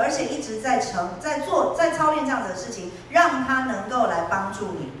的恩赐，而且一直在操练这样子的事情，让他能够来帮助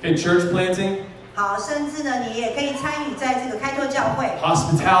你。 Okay, church planting, 好，甚至呢，你也可以参与在这个开拓教会，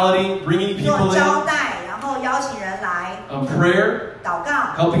 hospitality, bringing 做 people 招 in, 待，然后邀请人来 prayer, 祷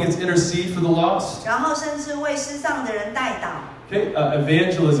告， helping us intercede for the lost. 然后甚至为失丧的人代祷。 Okay,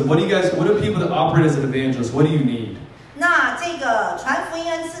 evangelism. What do people that operate as an evangelist, what do you need? 那这个传福音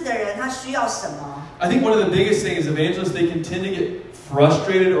恩赐的人，他需要什么？ I think one of the biggest things is evangelists, they can tend to get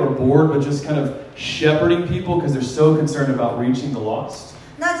frustrated or bored with just kind of shepherding people because they're so concerned about reaching the lost.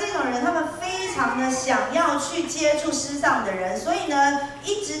 那这种人，他们非常的想要去接触失丧的人，所以呢，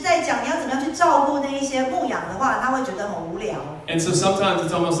一直在讲你要怎么样去照顾那一些牧养的话，他会觉得很无聊。 And so sometimes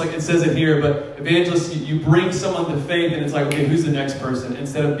it's almost like it says it here, but evangelists, you bring someone to faith and it's like, okay, who's the next person?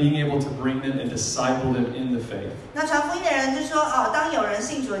 Instead of being able to bring them and disciple them in the faith. 那传福音的人就说，哦，当有人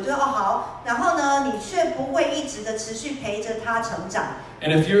信主，你就说，哦好，然后呢，你却不会一直的持续陪着他成长。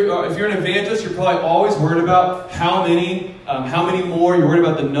 And if you're an evangelist, you're probably always worried about how many more. You're worried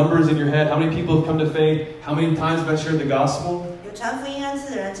about the numbers in your head. How many people have come to faith? How many times have I shared the gospel? 有传福音恩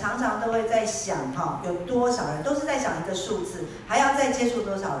赐的人，常常都会在想，哈，有多少人，都是在想一个数字，还要再接触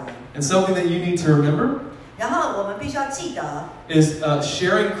多少人。 And something that you need to remember 然后我们必须要记得， is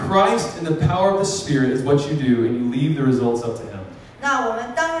sharing Christ in the power of the Spirit is what you do, and you leave the results up to Him. 那我们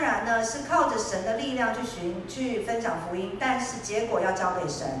当然呢是靠着神的力量去分享福音，但是结果要交给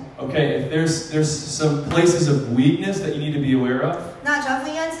神。 Okay, if there's some places of weakness that you need to be aware of. 那传福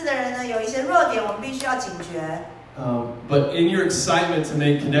音恩赐的人呢，有一些弱点，我们必须要警觉。 But in your excitement to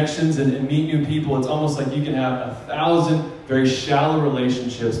make connections and meet new people, it's almost like you can have 1,000 very shallow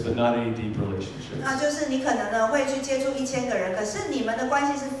relationships, but not any deep relationships. 那就是你可能呢会去接触1000个人，可是你们的关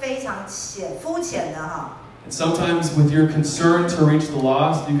系是非常肤浅的哈。 And sometimes with your concern to reach the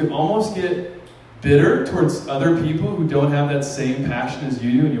lost, you can almost get bitter towards other people who don't have that same passion as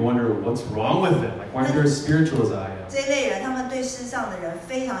you do, and you wonder what's wrong with them. Like, why aren't they as spiritual as I am? 这一类人，他们对世上的人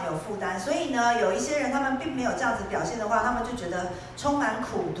非常有负担，所以呢，有一些人他们并没有这样子表现的话，他们就觉得充满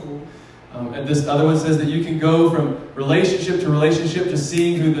苦毒。And this other one says that you can go from relationship to relationship, just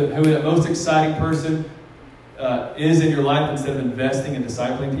seeing who the most exciting person is in your life instead of investing in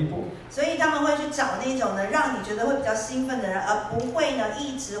discipling people. 所以他们会去找那种呢，让你觉得会比较兴奋的人，而不会呢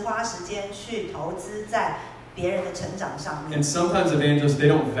一直花时间去投资在别人的成长上面。 And sometimes evangelists, they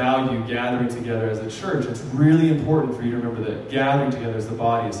don't value gathering together as a church. It's really important for you to remember that gathering together as the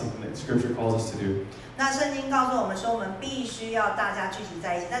body is something that Scripture calls us to do. 那圣经告诉我们说，我们必须要大家聚集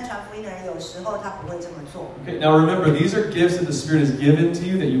在一起，但传福音的人有时候他不会这么做。 Okay, now remember, these are gifts that the Spirit has given to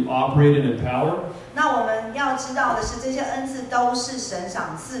you that you operate in power. 那我们要知道的是，这些恩赐都是神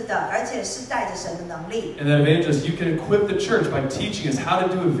赏赐的，而且是带着神的能力。 And that evangelists, you can equip the church by teaching us how to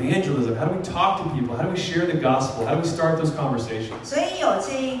do evangelism. How do we talk to people? How do we share the gospel? How do we start those conversations? 所以有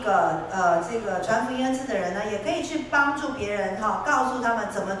这个传福音恩赐的人呢，也可以去帮助别人哈，告诉他们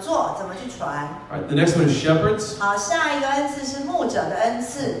怎么做，怎么去传。 All right, the next one is shepherds. 好，下一个恩赐是牧者的恩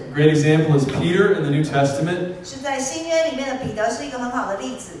赐。 A great example is Peter in the New Testament. 是在新约里面的彼得是一个很好的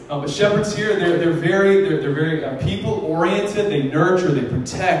例子。 But shepherds here, they're very people oriented. They nurture, they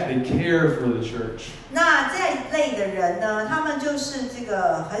protect, they care for the church. 那这一类的人呢，他们就是这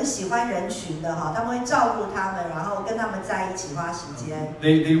个很喜欢人群的哈，他们会照顾他们，然后跟他们在一起花时间。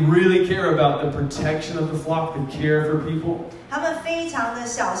 They really care about the protection of the flock, the care for people. 他们非常的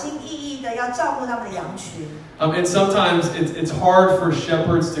小心翼翼的要照顾他们的羊群。 And sometimes it's hard for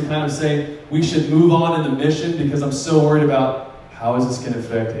shepherds to kind of say, we should move on in the mission because I'm so worried about how is this going to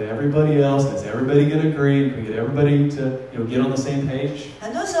affect everybody else? Is everybody going to agree? Can we get everybody to get on the same page?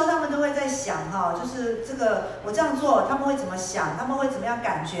 很多时候他们都会在想哈，就是这个我这样做，他们会怎么想？他们会怎么样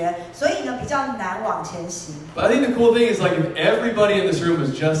感觉？所以呢，比较难往前行。 But I think the cool thing is, like, if everybody in this room was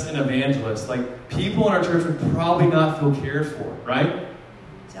just an evangelist, like, people in our church would probably not feel cared for, right?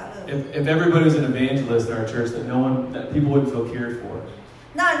 If everybody was an evangelist in our church, that people wouldn't feel cared for.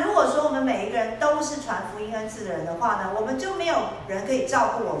 那如果说我们每一个人都是传福音恩赐的人的话呢，我们就没有人可以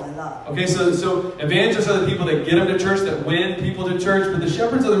照顾我们了。 Okay, so evangelists are the people that get them to church, that win people to church, but the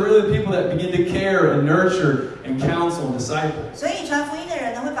shepherds are really the people that begin to care and nurture and counsel and disciple. 所以传福音的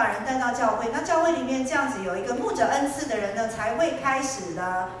人呢，会把人带到教会。那教会里面这样子有一个牧者恩赐的人呢，才会开始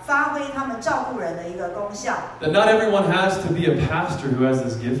呢发挥他们照顾人的一个功效。 That not everyone has to be a pastor who has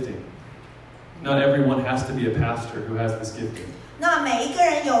this gifting. Not everyone has to be a pastor who has this gifting. 那每一个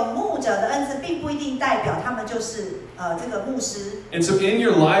人有牧者的恩赐，并不一定代表他们就是这个牧师。 And so in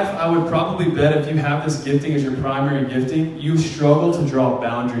your life, I would probably bet if you have this gifting as your primary gifting, you struggle to draw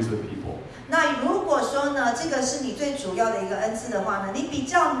boundaries with people. 那如果说呢，这个是你最主要的一个恩赐的话呢，你比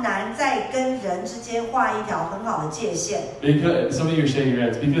较难在跟人之间画一条很好的界限。 Because some of you are shaking your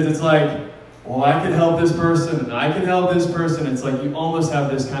heads because it's like, well, I can help this person and I can help this person. It's like you almost have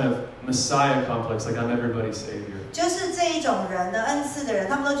this kind of Messiah complex, like I'm everybody's savior. 就是这一种人呢，恩赐的人，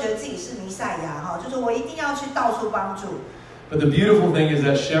他们都觉得自己是弥赛亚哈，就是我一定要去到处帮助。 But the beautiful thing is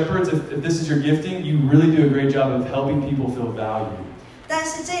that shepherds, if this is your gifting, you really do a great job of helping people feel valued. 但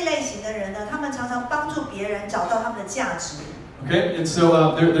是这类型的人呢，他们常常帮助别人找到他们的价值。 Okay, and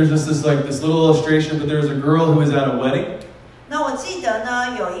so there's just this little illustration, but there's a girl who was at a wedding. 那我记得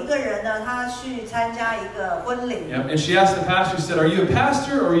呢，有一个人呢，他去参加一个婚礼。 Yeah, and she asked the pastor, she said, "Are you a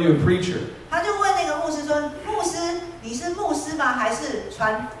pastor or are you a preacher?" 他就问那个牧师说：“牧师，你是牧师吗？还是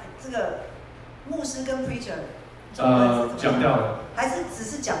传这个牧师跟 preacher？ 讲道的。还是只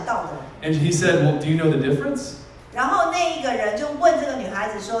是讲道的？” And he said, "Well, do you know the difference?" 然后那一个人就问这个女孩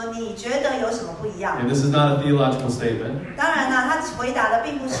子说：“你觉得有什么不一样？” And this is not a theological statement. 当然啦，他回答的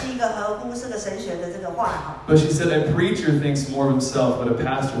并不是一个合乎这个神学的这个话哈。 But she said, "A preacher thinks more of himself, but a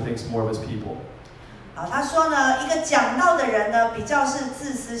pastor thinks more of his people." 好，他说呢，一个讲道的人呢，比较是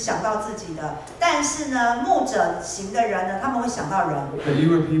自私，想到自己的；但是呢，牧者型的人呢，他们会想到人。 That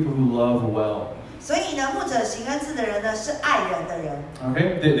you are people who love well. 所以呢，牧者型恩赐的人呢，是爱人的人。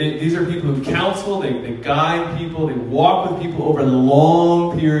 Okay, these are people who counsel, they guide people, they walk with people over a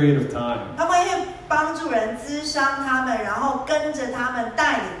long period of time. 他们会帮助人咨商他们，然后跟着他们，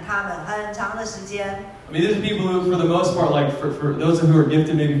带领他们很长的时间。 I mean, these are people who, for the most part, like for those who are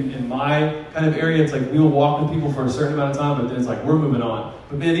gifted, maybe in my kind of area, it's like we will walk with people for a certain amount of time, but then it's like we're moving on.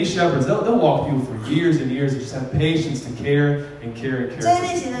 But man, these shepherds, they'll walk with people for years and years and just have patience to care and care and care. 这一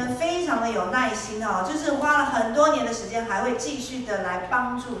类型的人非常的有耐心哦，就是花了很多年的时间，还会继续的来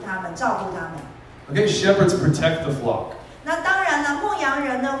帮助他们，照顾他们。 Okay, shepherds protect the flock. 那当然呢，牧羊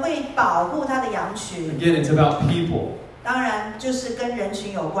人呢会保护他的羊群。 Again, it's about people. 当然就是跟人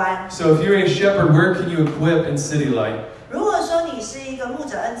群有关。 So if you're a shepherd, where can you equip in City Light? 如果说你你是一个牧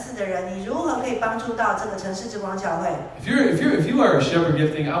者恩赐的人，你如何可以帮助到这个城市之光教会？ If you are a shepherd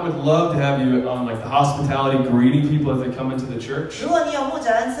gifting, I would love to have you on like the hospitality, greeting people as they come into the church. 如果你有牧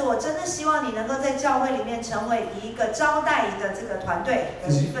者恩赐，我真的希望你能够在教会里面成为一个招待的这个团队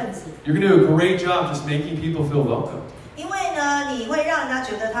的一份子。 You're going to do a great job just making people feel welcome. 因为呢，你会让人家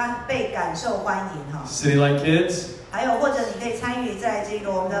觉得他被感受欢迎哈。 City Light Kids, 还有或者你可以参与在这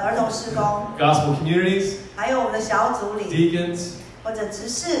个我们的儿童事工， gospel communities, 还有我们的小组里， deacons, 或者执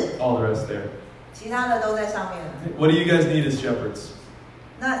事， all the rest there. 其他的都在上面了。 What do you guys need as shepherds?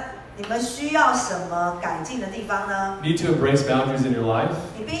 那你们需要什么改进的地方呢？ You need to embrace boundaries in your life.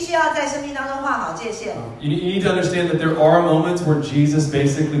 你必须要在生命当中画好界限。 You need to understand that there are moments where Jesus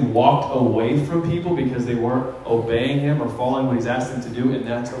basically walked away from people because they weren't obeying him or following what he's asked them to do, and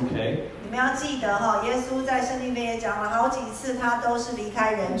that's okay. 你们要记得哈，耶稣在圣经里面也讲了好几次，他都是离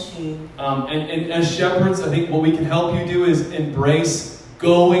开人群。And as shepherds, I think what we can help you do is embrace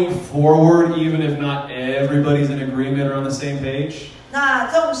going forward, even if not everybody's in agreement or on the same page. 那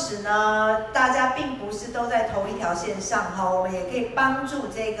纵使呢，大家并不是都在同一条线上哈，我们也可以帮助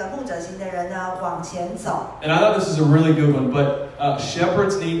这个牧者型的人呢往前走。 And I thought this is a really good one, but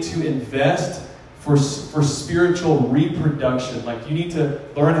shepherds need to invest for spiritual reproduction. Like you need to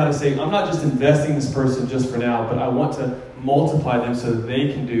learn how to say, I'm not just investing in this person just for now, but I want to multiply them so that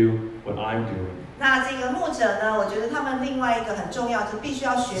they can do what I'm doing. 那这个牧者呢，我觉得他们另外一个很重要，就必须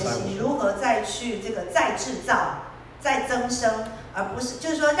要学习如何再去这个再制造、再增生，而不是就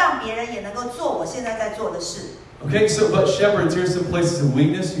是说让别人也能够做我现在在做的事。 Okay, so but shepherds, here's some places of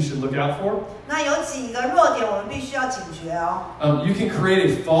weakness you should look out for. 那有几个弱点我们必须要警觉哦。 You can create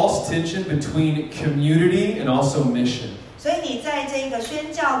a false tension between community and also mission. 所以你在这个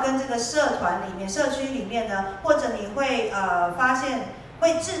宣教跟这个社团里面、社区里面呢，或者你会发现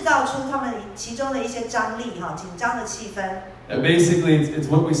会制造出他们其中的一些张力哈、紧张的气氛。 Basically, it's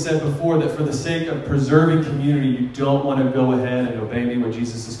what we said before, that for the sake of preserving community, you don't want to go ahead and obey me what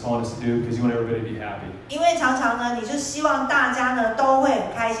Jesus is calling us to do because you want everybody to be happy. 因为常常呢，你就希望大家呢都会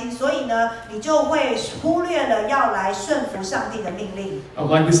很开心，所以呢，你就会忽略了要来顺服上帝的命令。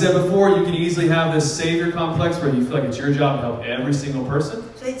 Like we said before, you can easily have this savior complex where you feel like it's your job to help every single person.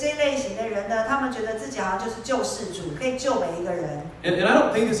 所以这一类型的人呢，他们觉得自己好像就是救世主，可以救每一个人。 And I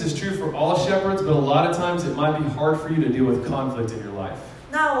don't think this is true for all shepherds, but a lot of times it might be hard for you to deal with conflict in your life.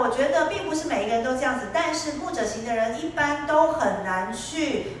 那我觉得并不是每一个人都这样子，但是牧者型的人一般都很难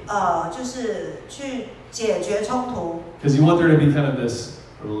去就是去解决冲突。 Because you want there to be kind of this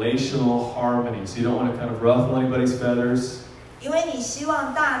relational harmony, so you don't want to kind of ruffle anybody's feathers. 因为你希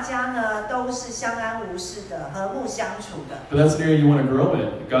望大家呢都是相安无事的、和睦相处的。 But that's an area you want to grow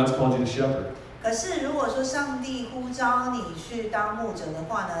in. God's called you to shepherd. 可是如果说上帝呼召你去当牧者的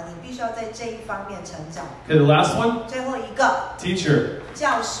话呢，你必须要在这一方面成长。 Okay, the last one, 最后一个， teacher.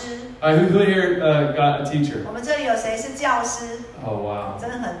 教师。 All right, who here got a teacher? 我们这里有谁是教师？ Oh, wow. 真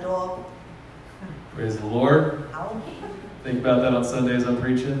的很多。 Praise the Lord. 好， Think about that on Sundays I'm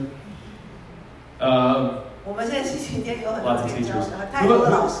preaching. 我们现在星期天有很 Lots 多 of 天教 teachers. 师，太多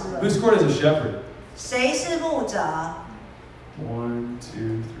老师 Who 了。 scored as a shepherd? 谁是牧者？ 1,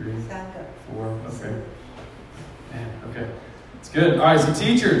 2, 3, 三个。 4. Okay. Man, okay. It's good. All right, so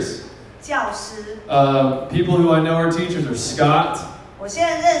teachers. 教师。 People who I know are teachers are Scott, 我现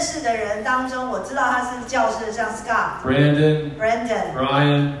在认识的人当中，我知道他是教师，像 Brandon,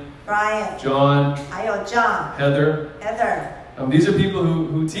 Scott、Brandon、Brian， Brian, John, 还有 John、Heather。 These are people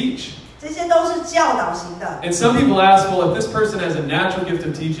who teach. 这些都是教导型的。 And some people ask, well, if this person has a natural gift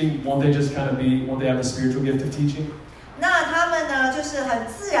of teaching, won't they have a spiritual gift of teaching? 那他们呢，就是很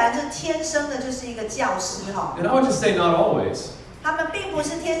自然，就天生的就是一个教师哈。 And I would just say not always. 他们并不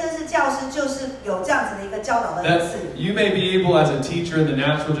是天生是教师，就是有这样子的一个教导的恩 That 赐。 you may be able as a teacher in the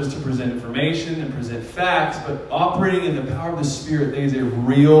natural just to present information and present facts, but operating in the power of the Spirit, there is a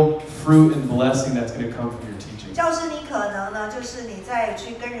real fruit and blessing that's going to come from your teaching. 教师，你可能呢，就是你在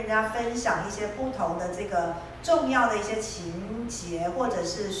去跟人家分享一些不同的这个重要的一些情节，或者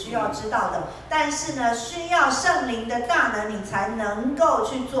是需要知道的，但是呢，需要圣灵的大能，你才能够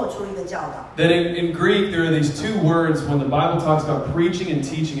去做出一个教导。 Then in Greek, there are these two words. When the Bible talks about preaching and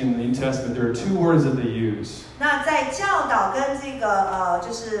teaching in the New Testament, there are two words that they use. 那在教导跟这个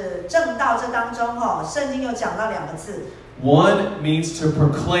就是正道这当中圣经有讲到两个字。 One means to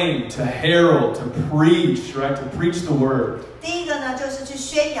proclaim, to herald, to preach, right? To preach the word. 第一个呢，就是去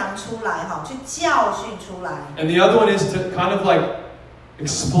宣扬出来，去教训出来。 And the other one is to kind of like,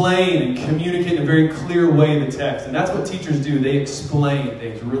 explain and communicate in a very clear way the text. And that's what teachers do. They explain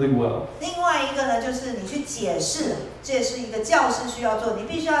things really well. 另外一个呢，就是你去解释，这也是一个教师需要做，你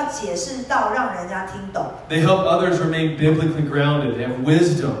必须要解释到让人家听懂。They help others remain biblically grounded. They have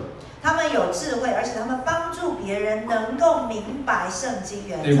wisdom. 他们有智慧，而且他们帮助别人能够明白圣经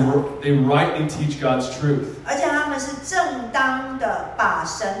原则。They rightly teach God's truth. 而且他们是正当的把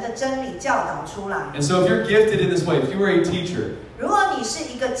神的真理教导出来。And so if you're gifted in this way, if you were a teacher, 如果你是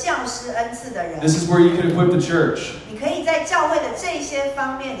一个教师恩赐的人， this is where you can equip the church. 你可以在教会的这些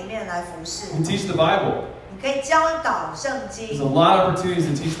方面里面来服侍。 You can teach the Bible. 你可以教导圣 There's 经， a lot of opportunities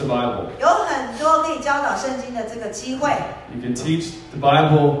to teach the Bible. 有很多可以教导圣经的这个机会。 You can teach the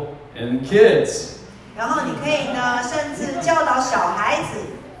Bible and kids. 然后你可以呢，甚至教导小孩子，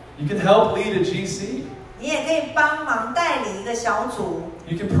 You can help lead a GC. 你也可以帮忙带领一个小组，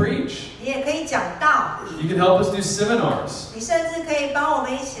 You can preach. 你也可以讲道， You can help us do seminars. 你甚至可以帮我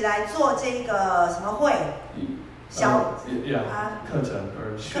们一起来做这个什么会 Yeah, 课程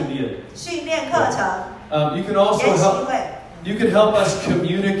or 训练. 训练课程、 You can also 研习 help. 会。 You can help us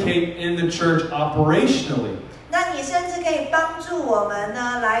communicate in the church operationally. 那你甚至可以帮助我们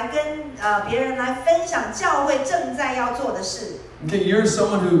呢，来跟别人来分享教会正在要做的事。 Okay, you're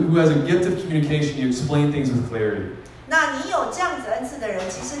someone who has a gift of communication. You explain things with clarity. 那你有这样子恩赐的人，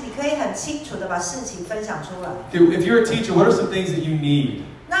其实你可以很清楚的把事情分享出来。 Okay, if you're a teacher, what are some things that you need?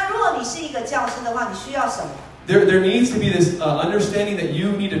 那如果你是一个教师的话，你需要什么？ There needs to be this understanding that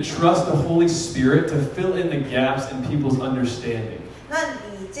you need to trust the Holy Spirit to fill in the gaps in people's understanding. 那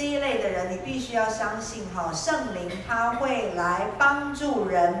你这一类的人，你必须要相信圣灵他会来帮助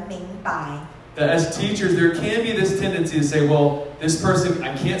人明白。 That as teachers, there can be this tendency to say, well, this person,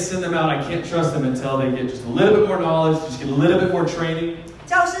 I can't send them out, I can't trust them until they get just a little bit more knowledge, just get a little bit more training.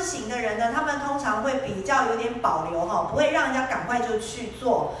 教师型的人呢，他们通常会比较有点保留不会让人家赶快就去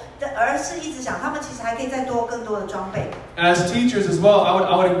做，而是一直想他们其实还可以再多更多的装备。 As teachers as well,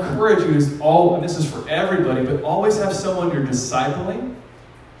 I would encourage you to and this is for everybody, but always have someone you're discipling.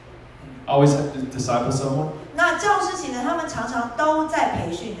 Always have to disciple someone. 那教师型的他们常常都在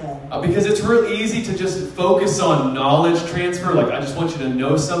培训人。 Because it's real easy to just focus on knowledge transfer. Like, I just want you to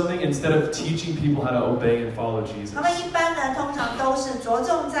know something instead of teaching people how to obey and follow Jesus. 他们一般呢，通常都是着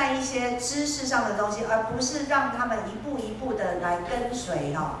重在一些知识上的东西，而不是让他们一步一步的来跟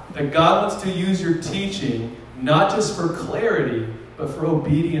随That God wants to use your teaching not just for clarity, but for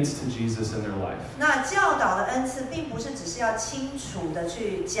obedience to Jesus in their life. 那教导的恩赐，并不是只是要清楚的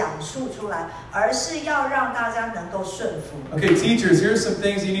去讲述出来，而是要让大家能够顺服。 Okay, teachers, here's some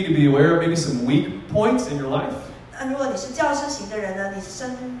things you need to be aware of, maybe some weak points in your life. 那如果你是教师型的人呢，你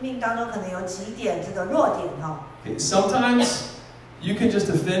生命当中可能有几点这个弱点Okay, sometimes you can just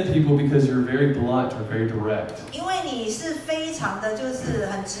offend people because you're very blunt or very direct. 因为你是非常的就是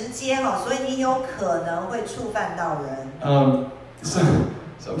很直接所以你有可能会触犯到人。So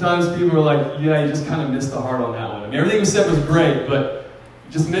sometimes people are like, yeah, you just kind of missed the heart on that one. I mean, everything you said was great, but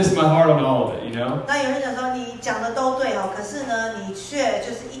you just missed my heart on all of it, you know? 那有人讲说你讲的都对可是呢，你却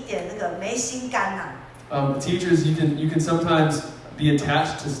就是一点那个没心肝Teachers, you can sometimes be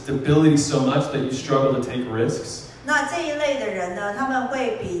attached to stability so much that you struggle to take risks. 那这一类的人呢，他们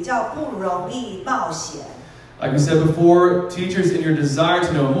会比较不容易冒险。 Like we said before, teachers, in your desire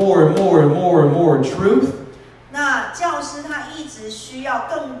to know more and more and more and more truth, 那教师他一直需要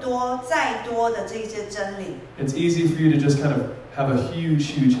更多、再多的这些真理。 it's easy for you to just kind of have a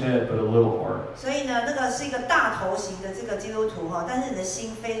huge head but a little heart. 所以呢，那个是一个大头型的这个基督徒但是你的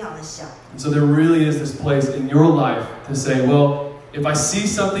心非常的小。 And so there really is this place in your life to say, well, if I see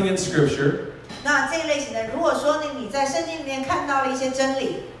something in Scripture, 那这一类型的，如果说你在圣经里面看到了一些真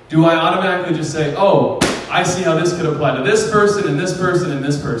理， do I automatically just say, oh, I see how this could apply to this person and this person and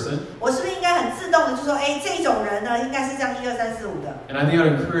this person? 我是不是应该很自动的就说，这种人呢，应该是这样1、2、3、4、5的？ And I think I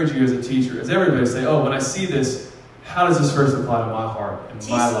would encourage you as a teacher, as everybody, to say, oh, when I see this, how does this verse apply to my heart and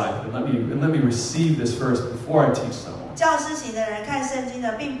my life? And let me receive this verse before I teach someone. 教师型的人看圣经呢，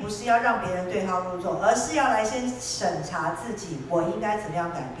并不是要让别人对号入座，而是要来先审查自己，我应该怎么样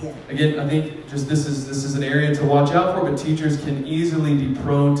改变。 Again, I think just this is an area to watch out for, but teachers can easily be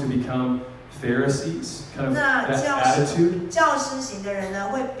prone to become Pharisees, kind of that attitude. 教师型的人呢，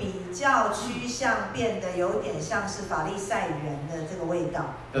会比较趋向变得有点像是法利赛人的这个味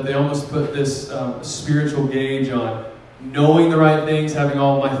道。 That they almost put this spiritual gauge on knowing the right things, having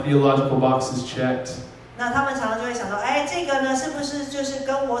all my theological boxes checked. 那他们常常就会想到，这个呢，是不是就是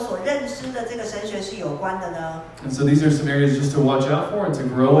跟我所认知的这个神学是有关的呢？ And so these are some areas just to watch out for and to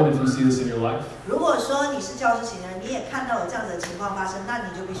grow in if you see this in your life. 如果说你是教师型的人，你也看到有这样子的情况发生，那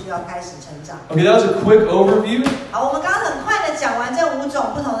你就必须要开始成长。 Okay, that was a quick overview. 好，我们刚刚很快的讲完这5种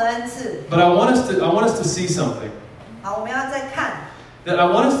不同的恩赐。 But I want us to see something. 好，我们要再看 That I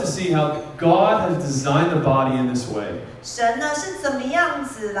want us to see how God has designed the body in this way. 神呢是怎么样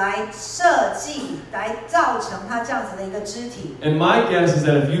子来设计，来造成他这样子的一个肢体。 And my guess is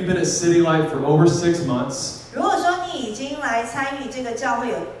that if you've been at City Light for over 6 months, 如果说你已经来参与这个教会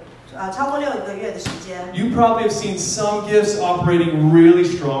有超过6个月的时间， you probably have seen some gifts operating really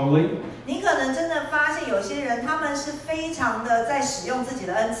strongly. 你可能真的发现有些人他们是非常的在使用自己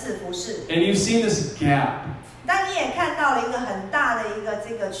的恩赐服侍， And you've seen this gap. 但你也看到了一个很大的一个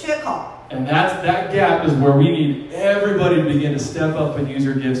这个缺口。 And that gap is where we need everybody to begin to step up and use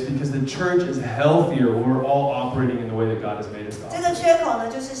their gifts because the church is healthier when we're all operating in the way that God has made us 这个 operate. 缺口呢，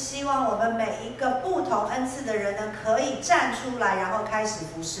就是希望我们每一个不同恩赐的人呢，可以站出来，然后开始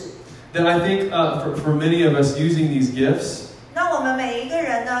服侍。 Then I think for many of us using these gifts, 那我们每一个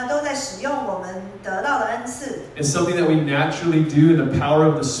人呢，都在使用我们得到的恩赐。 it's something that we naturally do in the power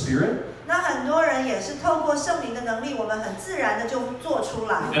of the Spirit. 那很多人也是透过圣灵的能力，我们很自然的就做出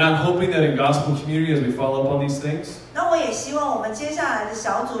来。 And I'm hoping that in gospel community, as we follow up on these things, 那我也希望我们接下来的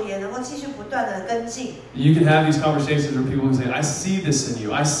小组也能够继续不断的跟进。 you can have these conversations where people can say, I see this in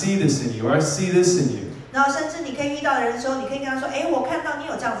you, I see this in you, or I see this in you. 然后甚至你可以遇到的人的时候，你可以跟他说：“哎，我看到你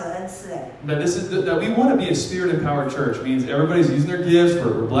有这样子的恩赐，哎。” That we want to be a spirit-empowered church means everybody's using their gifts,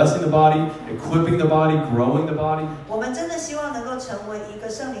 we're blessing the body, equipping the body, growing the body. 我们真的希望能够成为一个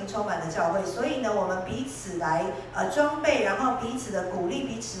圣灵充满的教会，所以呢，我们彼此来装备，然后彼此的鼓励，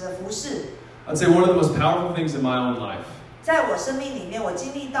彼此的服侍。 I'd say one of the most powerful things in my own life 在我生命里面，我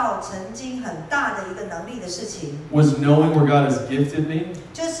经历到曾经很大的一个能力的事情， was knowing where God has gifted me,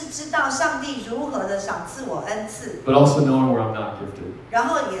 就是知道上帝如何的赏赐我恩赐， but also knowing where I'm not gifted. 然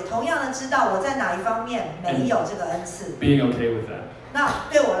后也同样的知道我在哪一方面没有这个恩赐。 Being okay with that. 那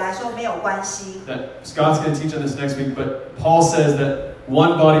对我来说没有关系。 That Scott's going to teach on this next week, but Paul says that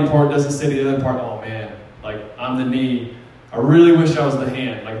one body part doesn't say to the other part, oh man, like I'm the knee. I really wish I was the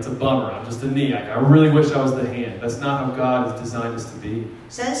hand. Like it's a bummer. I'm just the knee. I really wish I was the hand. That's not how God has designed us to be.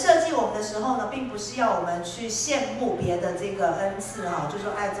 神设计我们的时候呢，并不是要我们去羡慕别的这个恩赐哈，就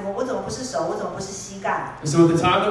说哎，我怎么不是手，我怎么不是膝盖？ And so at the time that